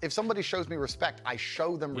 If somebody shows me respect, I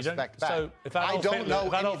show them respect back. So if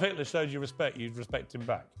Adolf Hitler showed you respect, you'd respect him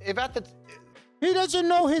back? He doesn't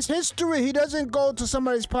know his history. He doesn't go to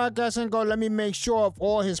somebody's podcast and go, let me make sure of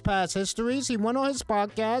all his past histories. He went on his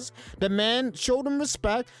podcast. The man showed him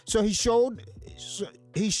respect, so he showed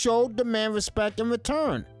the man respect in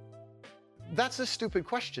return. That's a stupid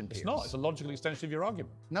question, Piers. It's not. It's a logical extension of your argument.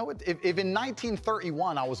 No, if in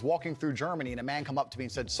 1931 I was walking through Germany and a man come up to me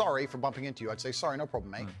and said, sorry for bumping into you, I'd say, sorry, no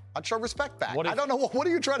problem, mate. I'd show respect back. I don't know, what are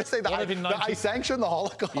you trying to say? That I sanction the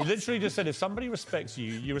Holocaust? You literally just said if somebody respects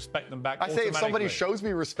you, you respect them back automatically. I say if somebody shows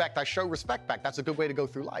me respect, I show respect back. That's a good way to go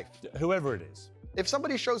through life. Whoever it is. If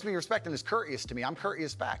somebody shows me respect and is courteous to me, I'm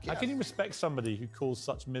courteous back. How Yes. can you respect somebody who caused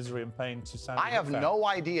such misery and pain to Sandy I have Hook? no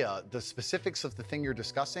idea the specifics of the thing you're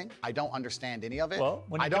discussing. I don't understand any of it. Well,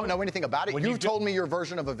 when you I don't go- know anything about it. when You you go- told me your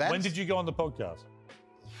version of events. When did you go on the podcast?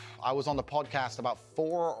 I was on the podcast about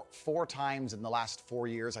four times in the last 4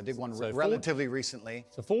 years. I did one So relatively recently.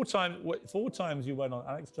 So four times you went on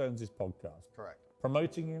Alex Jones's podcast. Correct.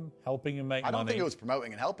 Promoting him, helping him make I don't money. think it was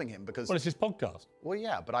promoting and helping him because, Well, it's his podcast. well,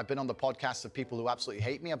 yeah, but I've been on the podcasts of people who absolutely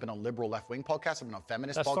hate me. I've been on liberal left-wing podcasts. I've been on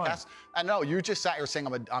feminist That's podcasts. And no, you just sat here saying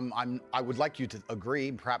I would like you to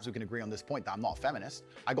agree, perhaps we can agree on this point, that I'm not a feminist.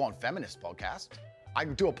 I go on feminist podcasts. I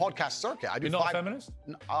do a podcast circuit. I do You're not a feminist?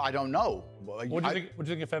 I don't know. What do you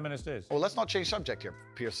think a feminist is? Well, let's not change subject here,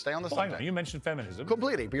 Pierce. Stay on the Well, hang subject. on, you mentioned feminism.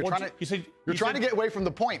 Completely, but you're trying to get away from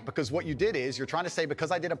the point, because what you did is you're trying to say, because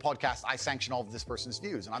I did a podcast, I sanction all of this person's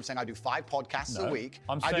views. And I'm saying I do 5 podcasts a week.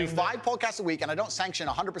 I do 5 podcasts a week, and I don't sanction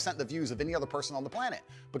 100% the views of any other person on the planet,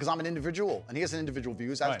 because I'm an individual and he has an individual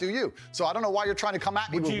views, as do you. So I don't know why you're trying to come at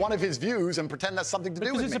me with one of his views and pretend that's something to do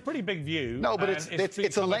with me. Because it's a pretty big view. No, but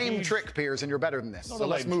it's a lame trick, Piers, and you're better than this. So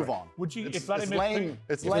let's move on. Would you, It's if Vladimir lame.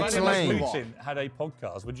 It's lame. Vladimir Let's move Putin had a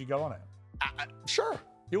podcast, would you go on it? Sure.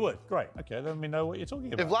 You would? Great. Okay, let me know what you're talking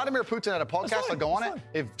about. If Vladimir Putin had a podcast, fine, I'd go on that's it. fine.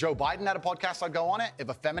 If Joe Biden had a podcast, I'd go on it. If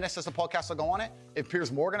a feminist has a podcast, I'll go on it. If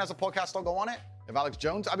Piers Morgan has a podcast, I'll go on it. If Alex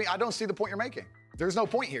Jones, I don't see the point you're making. There's no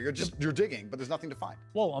point here. You're digging, but there's nothing to find.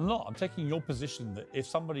 Well, I'm not. I'm taking your position that if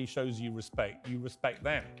somebody shows you respect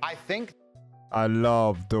them. I think I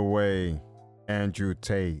love the way Andrew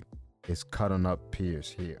Tate is cutting up Piers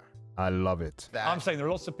here. I love it. that I'm saying there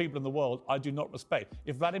are lots of people in the world I do not respect.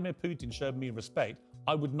 If Vladimir Putin showed me respect,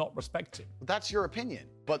 I would not respect him. that's your opinion.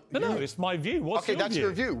 But No, it's my view. What's okay, your that's view?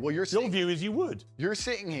 your view. Well, Your view is you would. You're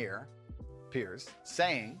sitting here, Piers,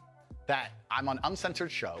 saying that I'm on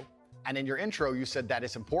uncensored show, and in your intro you said that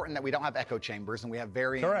it's important that we don't have echo chambers and we have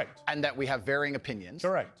varying Correct. and that we have varying opinions.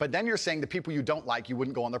 Correct. But then you're saying the people you don't like, you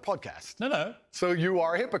wouldn't go on their podcast. No. So you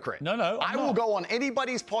are a hypocrite. No, I will not. go on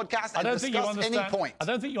anybody's podcast and discuss any point. I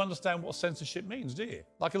don't think you understand what censorship means, do you?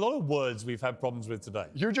 Like a lot of words we've had problems with today.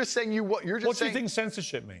 You're just saying What do you think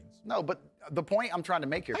censorship means? No, but the point I'm trying to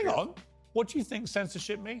make here. Hang Piers, on. What do you think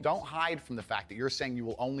censorship means? Don't hide from the fact that you're saying you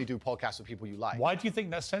will only do podcasts with people you like. Why do you think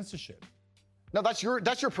that's censorship? No, that's your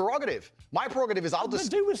prerogative. My prerogative is What does it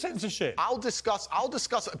do with censorship? I'll discuss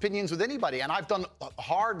opinions with anybody, and I've done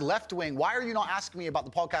hard left wing. Why are you not asking me about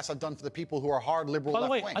the podcasts I've done for the people who are hard liberal By the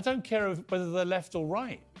left way, wing? I don't care whether they're left or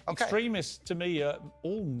right. Okay. Extremists to me are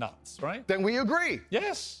all nuts, right? Then we agree.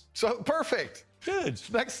 Yes. So perfect. Good.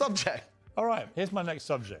 Next subject. All right, here's my next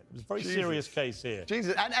subject. It's a very serious case here.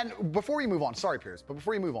 Jesus. And before you move on, sorry, Piers, but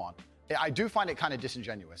before you move on, I do find it kind of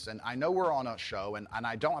disingenuous. And I know we're on a show, and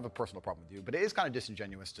I don't have a personal problem with you, but it is kind of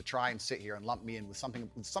disingenuous to try and sit here and lump me in with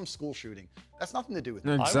some school shooting. That's nothing to do with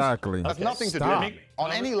me. Exactly. That's nothing to do Stop. with me. On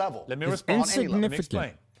any level. Let me It's respond. On any level. Let me insignificant.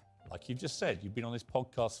 explain. Like you just said, you've been on this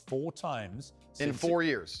podcast 4 times. In 4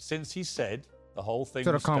 years. Since he said the whole thing To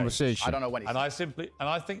the was staged. conversation. I don't know when he And I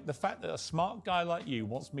think the fact that a smart guy like you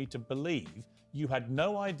wants me to believe you had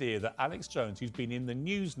no idea that Alex Jones, who's been in the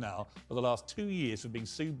news now for the last 2 years for being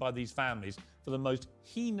sued by these families for the most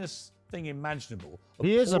heinous thing imaginable. of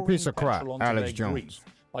He is a pouring piece of crap, petrol onto Alex their Jones. grief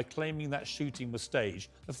by claiming that shooting was staged.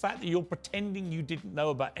 The fact that you're pretending you didn't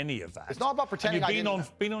know about any of that. It's not about pretending and I you've didn't know.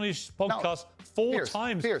 been on his podcast 4 Piers,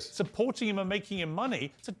 times, Piers. supporting him and making him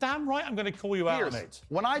money. So damn right I'm going to call you out on it.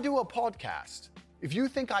 When I do a podcast, if you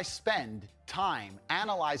think I spend time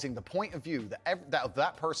analyzing the point of view of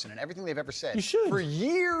that person and everything they've ever said You should. for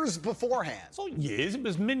years beforehand, It's not years, it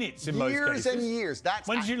was minutes in most cases. years and years.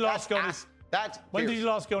 When did you last go on his... When did you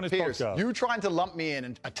last go on his Piers, podcast? you trying to lump me in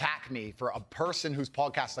and attack me for a person whose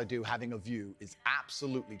podcast I do having a view is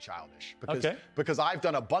absolutely childish. Because I've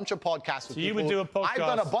done a bunch of podcasts with people. you would do a podcast... I've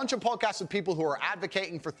done a bunch of podcasts with people who are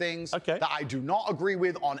advocating for things that I do not agree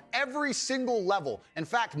with on every single level. In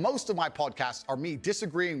fact, most of my podcasts are me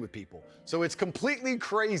disagreeing with people. So it's completely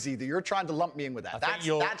crazy that you're trying to lump me in with that.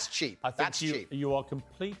 That's cheap. I think That's cheap. You are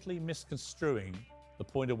completely misconstruing the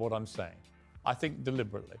point of what I'm saying. I think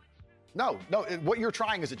deliberately. No, what you're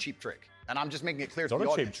trying is a cheap trick. And I'm just making it clear to the It's not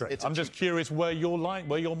a audience. cheap trick. It's a I'm just cheap curious where your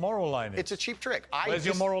moral line is. It's a cheap trick. Where's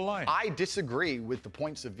your moral line? I disagree with the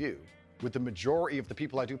points of view with the majority of the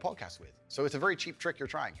people I do podcasts with. So it's a very cheap trick you're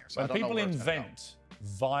trying here. So When I don't know people where it's gonna invent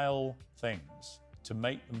vile things to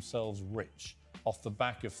make themselves rich off the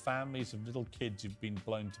back of families of little kids who've been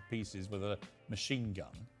blown to pieces with a machine gun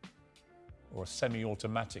or a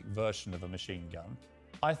semi-automatic version of a machine gun,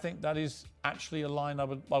 I think that is actually a line I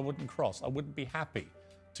wouldn't cross. I wouldn't be happy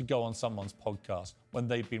to go on someone's podcast when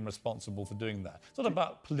they've been responsible for doing that. It's not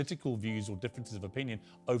about political views or differences of opinion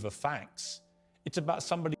over facts. It's about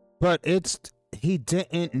somebody. But he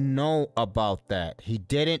didn't know about that. He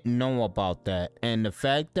didn't know about that. And the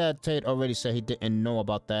fact that Tate already said he didn't know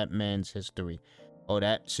about that man's history or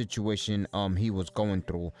that situation he was going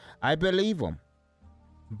through, I believe him.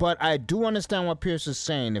 But I do understand what Pierce is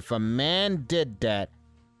saying. If a man did that,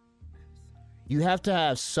 you have to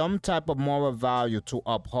have some type of moral value to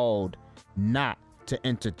uphold not to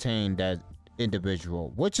entertain that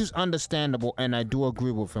individual, which is understandable, and I do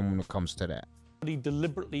agree with him when it comes to that.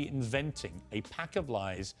 Deliberately inventing a pack of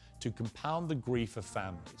lies to compound the grief of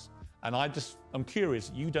families. And I'm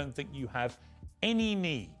curious, you don't think you have any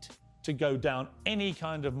need to go down any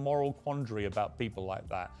kind of moral quandary about people like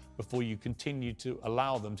that before you continue to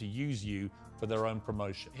allow them to use you for their own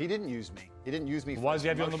promotion? He didn't use me. He didn't use me for Why his does he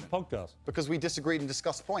have you on the promotion. podcast? Because we disagreed and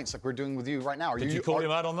discussed points like we're doing with you right now. Did you call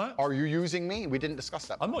him out on that? Are you using me? We didn't discuss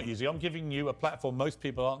that. I'm not using you. I'm giving you a platform most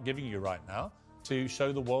people aren't giving you right now to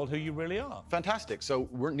show the world who you really are. Fantastic. So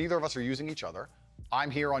neither of us are using each other.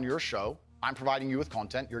 I'm here on your show. I'm providing you with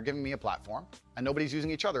content. You're giving me a platform, and nobody's using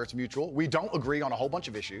each other. It's mutual. We don't agree on a whole bunch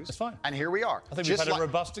of issues. That's fine. And here we are. I think we've had a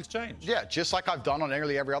robust exchange. Yeah, just like I've done on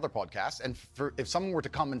nearly every other podcast. And if someone were to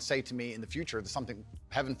come and say to me in the future, there's something,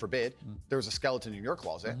 heaven forbid, there's a skeleton in your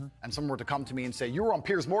closet, and someone were to come to me and say, you were on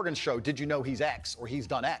Piers Morgan's show, did you know he's X or he's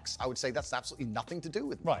done X? I would say that's absolutely nothing to do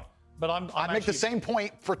with me. Right. But I make the same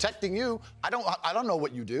point protecting you. I don't know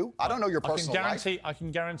what you do. I don't know your personal life. I can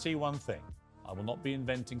guarantee one thing. I will not be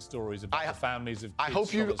inventing stories about the families of. I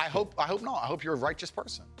hope not. I hope you're a righteous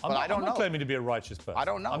person. But I don't know. I'm not claiming to be a righteous person. I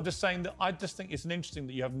don't know. I'm just saying that I just think it's interesting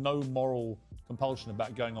that you have no moral compulsion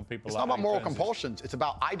about going on people. It's not about moral compulsions. It's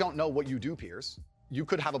about I don't know what you do, Piers. You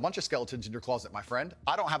could have a bunch of skeletons in your closet, my friend.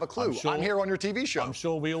 I don't have a clue. I'm here on your TV show. I'm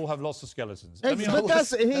sure we all have lots of skeletons. But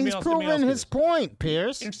he's proven his point,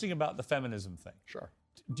 Piers. Interesting about the feminism thing. Sure.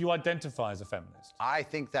 Do you identify as a feminist? I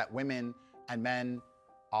think that women and men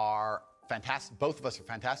are fantastic. Both of us are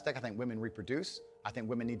fantastic. I think women reproduce. I think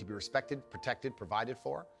women need to be respected, protected, provided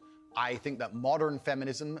for. I think that modern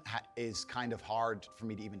feminism is kind of hard for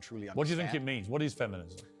me to even truly understand. What do you think it means? What is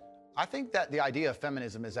feminism? I think that the idea of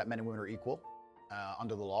feminism is that men and women are equal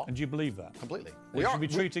under the law. And do you believe that? Completely. We should be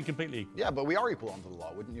treated completely equal. Yeah, but we are equal under the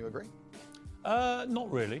law. Wouldn't you agree? Not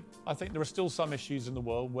really. I think there are still some issues in the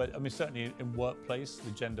world where, certainly in workplace,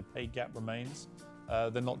 the gender pay gap remains.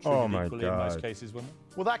 They're not treated equally in most cases, women.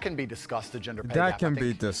 Well, that can be discussed, the gender pay gap. That can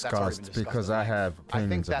be discussed because I have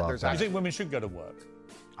opinions about that. You think women should go to work?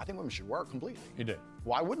 I think women should work completely. You do?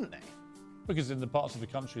 Why wouldn't they? Because in the parts of the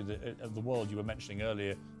country, of the world you were mentioning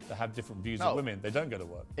earlier, that have different views of women, they don't go to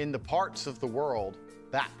work. In the parts of the world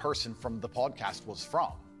that person from the podcast was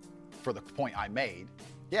from, for the point I made,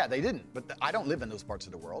 yeah, they didn't. But I don't live in those parts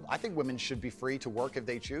of the world. I think women should be free to work if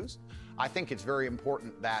they choose. I think it's very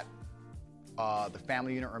important that the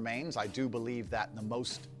family unit remains. I do believe that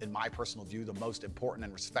in my personal view, the most important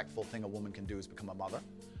and respectful thing a woman can do is become a mother.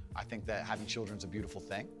 I think that having children is a beautiful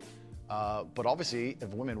thing. But obviously,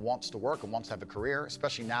 if a woman wants to work and wants to have a career,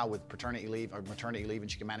 especially now with paternity leave or maternity leave,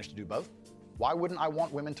 and she can manage to do both, why wouldn't I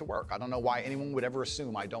want women to work? I don't know why anyone would ever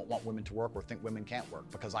assume I don't want women to work or think women can't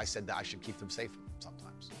work, because I said that I should keep them safe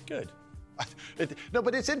sometimes. Good. No,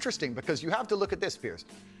 but it's interesting because you have to look at this, Piers.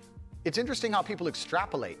 It's interesting how people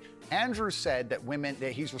extrapolate. Andrew said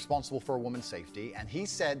that he's responsible for a woman's safety, and he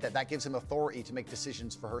said that gives him authority to make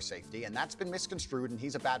decisions for her safety, and that's been misconstrued, and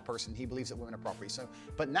he's a bad person. He believes that women are property. So,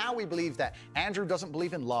 but now we believe that Andrew doesn't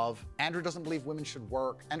believe in love. Andrew doesn't believe women should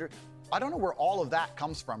work. I don't know where all of that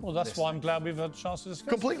comes from. Well, that's why I'm glad we've had a chance to discuss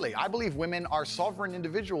completely. I believe women are sovereign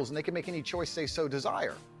individuals, and they can make any choice they so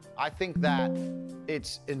desire. I think that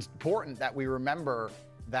it's important that we remember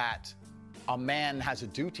that a man has a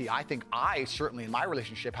duty. I think I certainly in my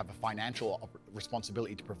relationship have a financial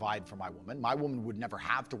responsibility to provide for my woman. My woman would never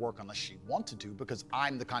have to work unless she wanted to, because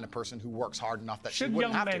I'm the kind of person who works hard enough that she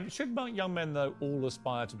wouldn't have to. Should young men, though, all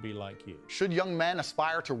aspire to be like you? Should young men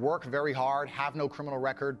aspire to work very hard, have no criminal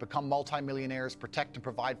record, become multimillionaires, protect and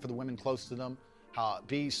provide for the women close to them,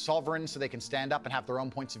 be sovereign so they can stand up and have their own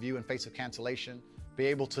points of view in face of cancellation, be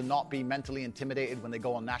able to not be mentally intimidated when they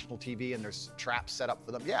go on national TV and there's traps set up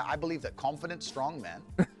for them? Yeah, I believe that confident, strong men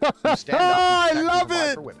who stand up and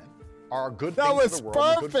provide for women are a good thing for the world,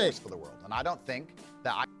 a good force for the world. And I don't think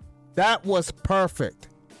that That was perfect.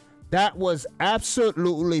 That was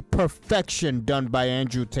absolutely perfection done by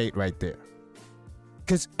Andrew Tate right there.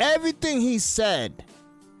 Because everything he said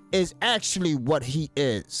is actually what he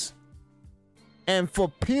is. And for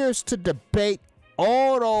Piers to debate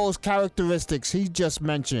all those characteristics he just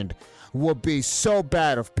mentioned would be so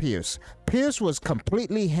bad of Piers. Piers was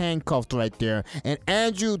completely handcuffed right there, and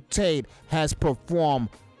Andrew Tate has performed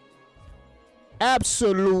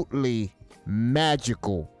absolutely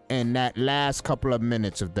magical in that last couple of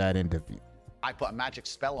minutes of that interview? I put a magic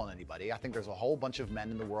spell on anybody. I think there's a whole bunch of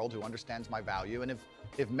men in the world who understands my value. And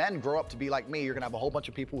if men grow up to be like me, you're gonna have a whole bunch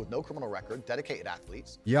of people with no criminal record, dedicated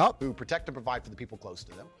athletes, who protect and provide for the people close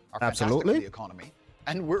to them, are fantastic for the economy.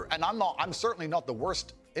 And I'm certainly not the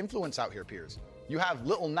worst influence out here, Piers. You have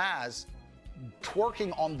Lil Nas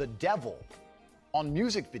twerking on the devil on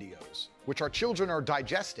music videos, which our children are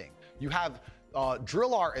digesting. You have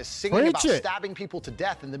drill artists singing about stabbing people to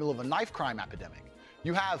death in the middle of a knife crime epidemic.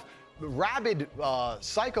 You have rabid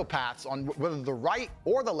psychopaths on whether the right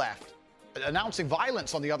or the left announcing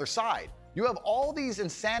violence on the other side. You have all these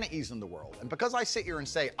insanities in the world. And because I sit here and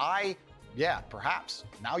say, perhaps,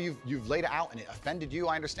 now you've laid it out and it offended you,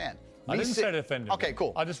 I understand. I didn't say it offended me. Okay,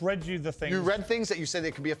 cool. I just read you the things. You read things that you said they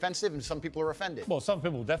could be offensive and some people are offended. Well, some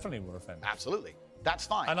people definitely were offended. Absolutely. That's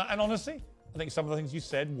fine. And honestly, I think some of the things you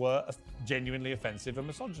said were genuinely offensive and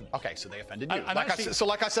misogynist. Okay, so they offended you. And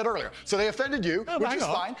like I said earlier, so they offended you, No, which is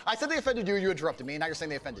fine. I said they offended you, you interrupted me, and now you're saying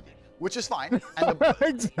they offended you, which is fine. And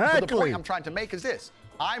Exactly. But the point I'm trying to make is this: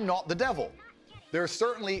 I'm not the devil. There are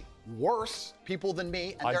certainly worse people than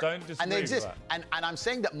me, and, I don't disagree and they exist. with that. And I'm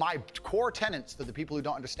saying that my core tenets for the people who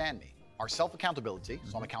don't understand me are self-accountability,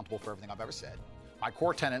 so I'm accountable for everything I've ever said. My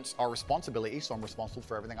core tenets are responsibility, so I'm responsible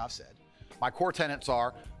for everything I've said. My core tenets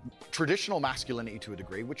are traditional masculinity to a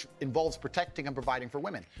degree, which involves protecting and providing for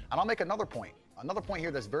women. And I'll make another point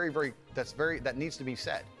here that needs to be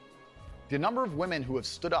said. The number of women who have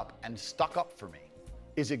stood up and stuck up for me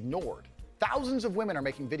is ignored. Thousands of women are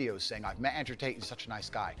making videos saying, I've met Andrew Tate, he's such a nice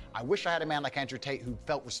guy. I wish I had a man like Andrew Tate who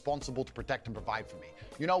felt responsible to protect and provide for me.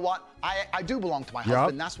 You know what? I do belong to my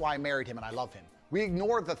husband, that's why I married him and I love him. We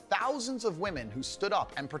ignore the thousands of women who stood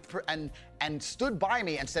up and stood by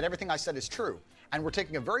me and said everything I said is true. And we're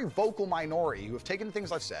taking a very vocal minority who have taken the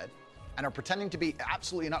things I've said and are pretending to be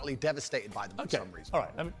absolutely and utterly devastated by them for some reason. All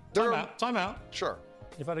right. Time out. Sure.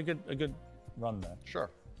 You've had a good run there. Sure.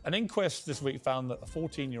 An inquest this week found that a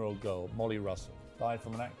 14-year-old girl, Molly Russell, died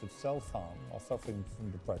from an act of self-harm while suffering from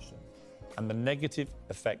depression and the negative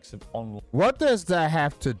effects of online. What does that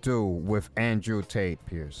have to do with Andrew Tate,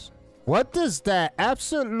 Piers? What does that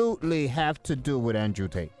absolutely have to do with Andrew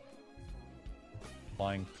Tate?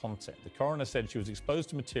 Content. The coroner said she was exposed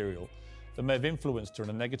to material that may have influenced her in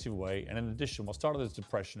a negative way, and in addition, what started as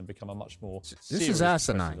depression had become a much more serious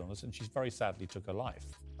asinine. illness, and she very sadly took her life.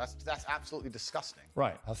 That's absolutely disgusting.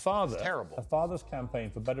 Right. Her father. It's terrible. Her father's campaign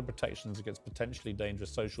for better protections against potentially dangerous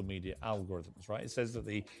social media algorithms. Right. It says that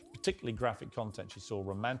the particularly graphic content she saw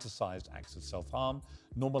romanticized acts of self-harm,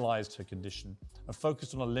 normalized her condition, and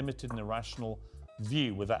focused on a limited and irrational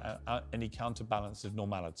view without any counterbalance of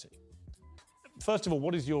normality. First of all,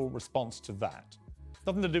 what is your response to that?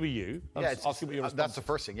 Nothing to do with you. That's the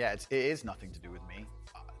first thing. Yeah, it is nothing to do with me.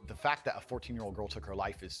 The fact that a 14-year-old girl took her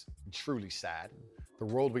life is truly sad. The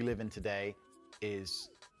world we live in today is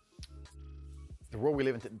the world we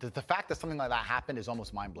live in. The fact that something like that happened is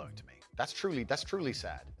almost mind-blowing to me. That's truly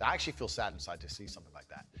sad. I actually feel sad inside to see something like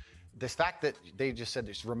that. This fact that they just said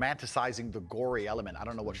it's romanticizing the gory element. I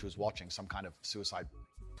don't know what she was watching, some kind of suicide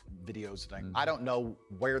videos thing. I don't know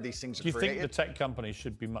where these things are created. Do you think the tech companies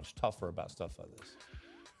should be much tougher about stuff like this?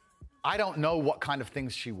 I don't know what kind of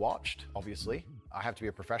things she watched, obviously. I have to be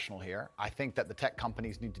a professional here. I think that the tech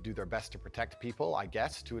companies need to do their best to protect people, I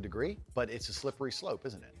guess, to a degree, but it's a slippery slope,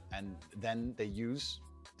 isn't it? And then they use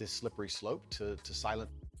this slippery slope to silence.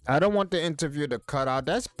 I don't want the interview to cut out.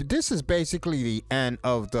 This is basically the end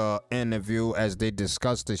of the interview as they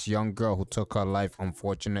discuss this young girl who took her life,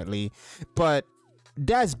 unfortunately. But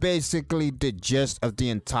that's basically the gist of the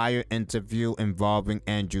entire interview involving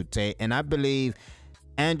Andrew Tate. And I believe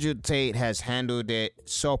Andrew Tate has handled it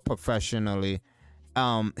so professionally.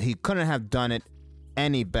 He couldn't have done it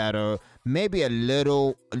any better. Maybe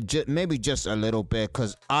just a little bit,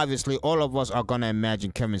 because obviously all of us are gonna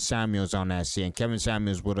imagine Kevin Samuels on that scene. Kevin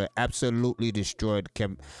Samuels would have absolutely destroyed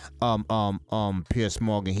Piers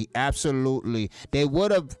Morgan. They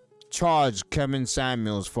would have charged Kevin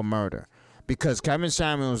Samuels for murder, because Kevin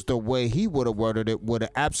Samuels, the way he would have worded it, would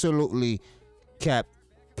have absolutely kept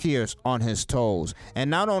Piers on his toes. And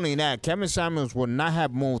not only that, Kevin Samuels would not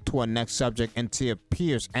have moved to a next subject until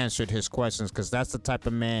Piers answered his questions, because that's the type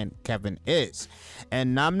of man Kevin is.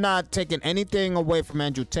 And I'm not taking anything away from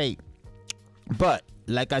Andrew Tate, but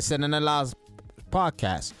like I said in the last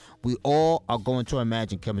podcast, we all are going to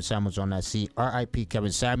imagine Kevin Samuels on that seat. R.I.P.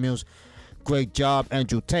 Kevin Samuels. Great job,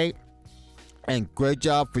 Andrew Tate. And great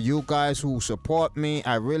job for you guys who support me.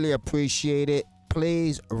 I really appreciate it.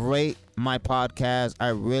 Please rate my podcast. I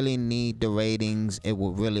really need the ratings. It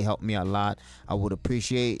will really help me a lot. I would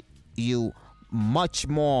appreciate you much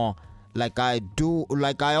more like I do,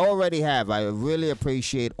 like I already have. I really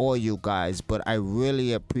appreciate all you guys, but I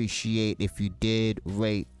really appreciate if you did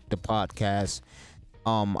rate the podcast.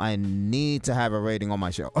 I need to have a rating on my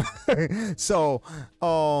show. So,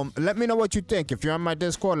 let me know what you think. If you're on my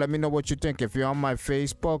Discord, let me know what you think. If you're on my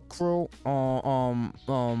Facebook crew, on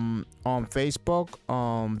Facebook,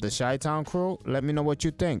 the Chi-Town crew, let me know what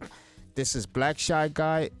you think. This is Black Shy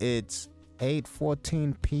Guy. It's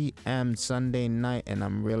 8:14 p.m. Sunday night, and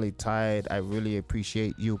I'm really tired. I really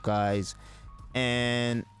appreciate you guys.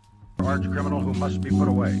 And arch criminal who must be put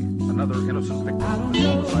away. Another innocent victim of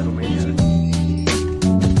the suicidal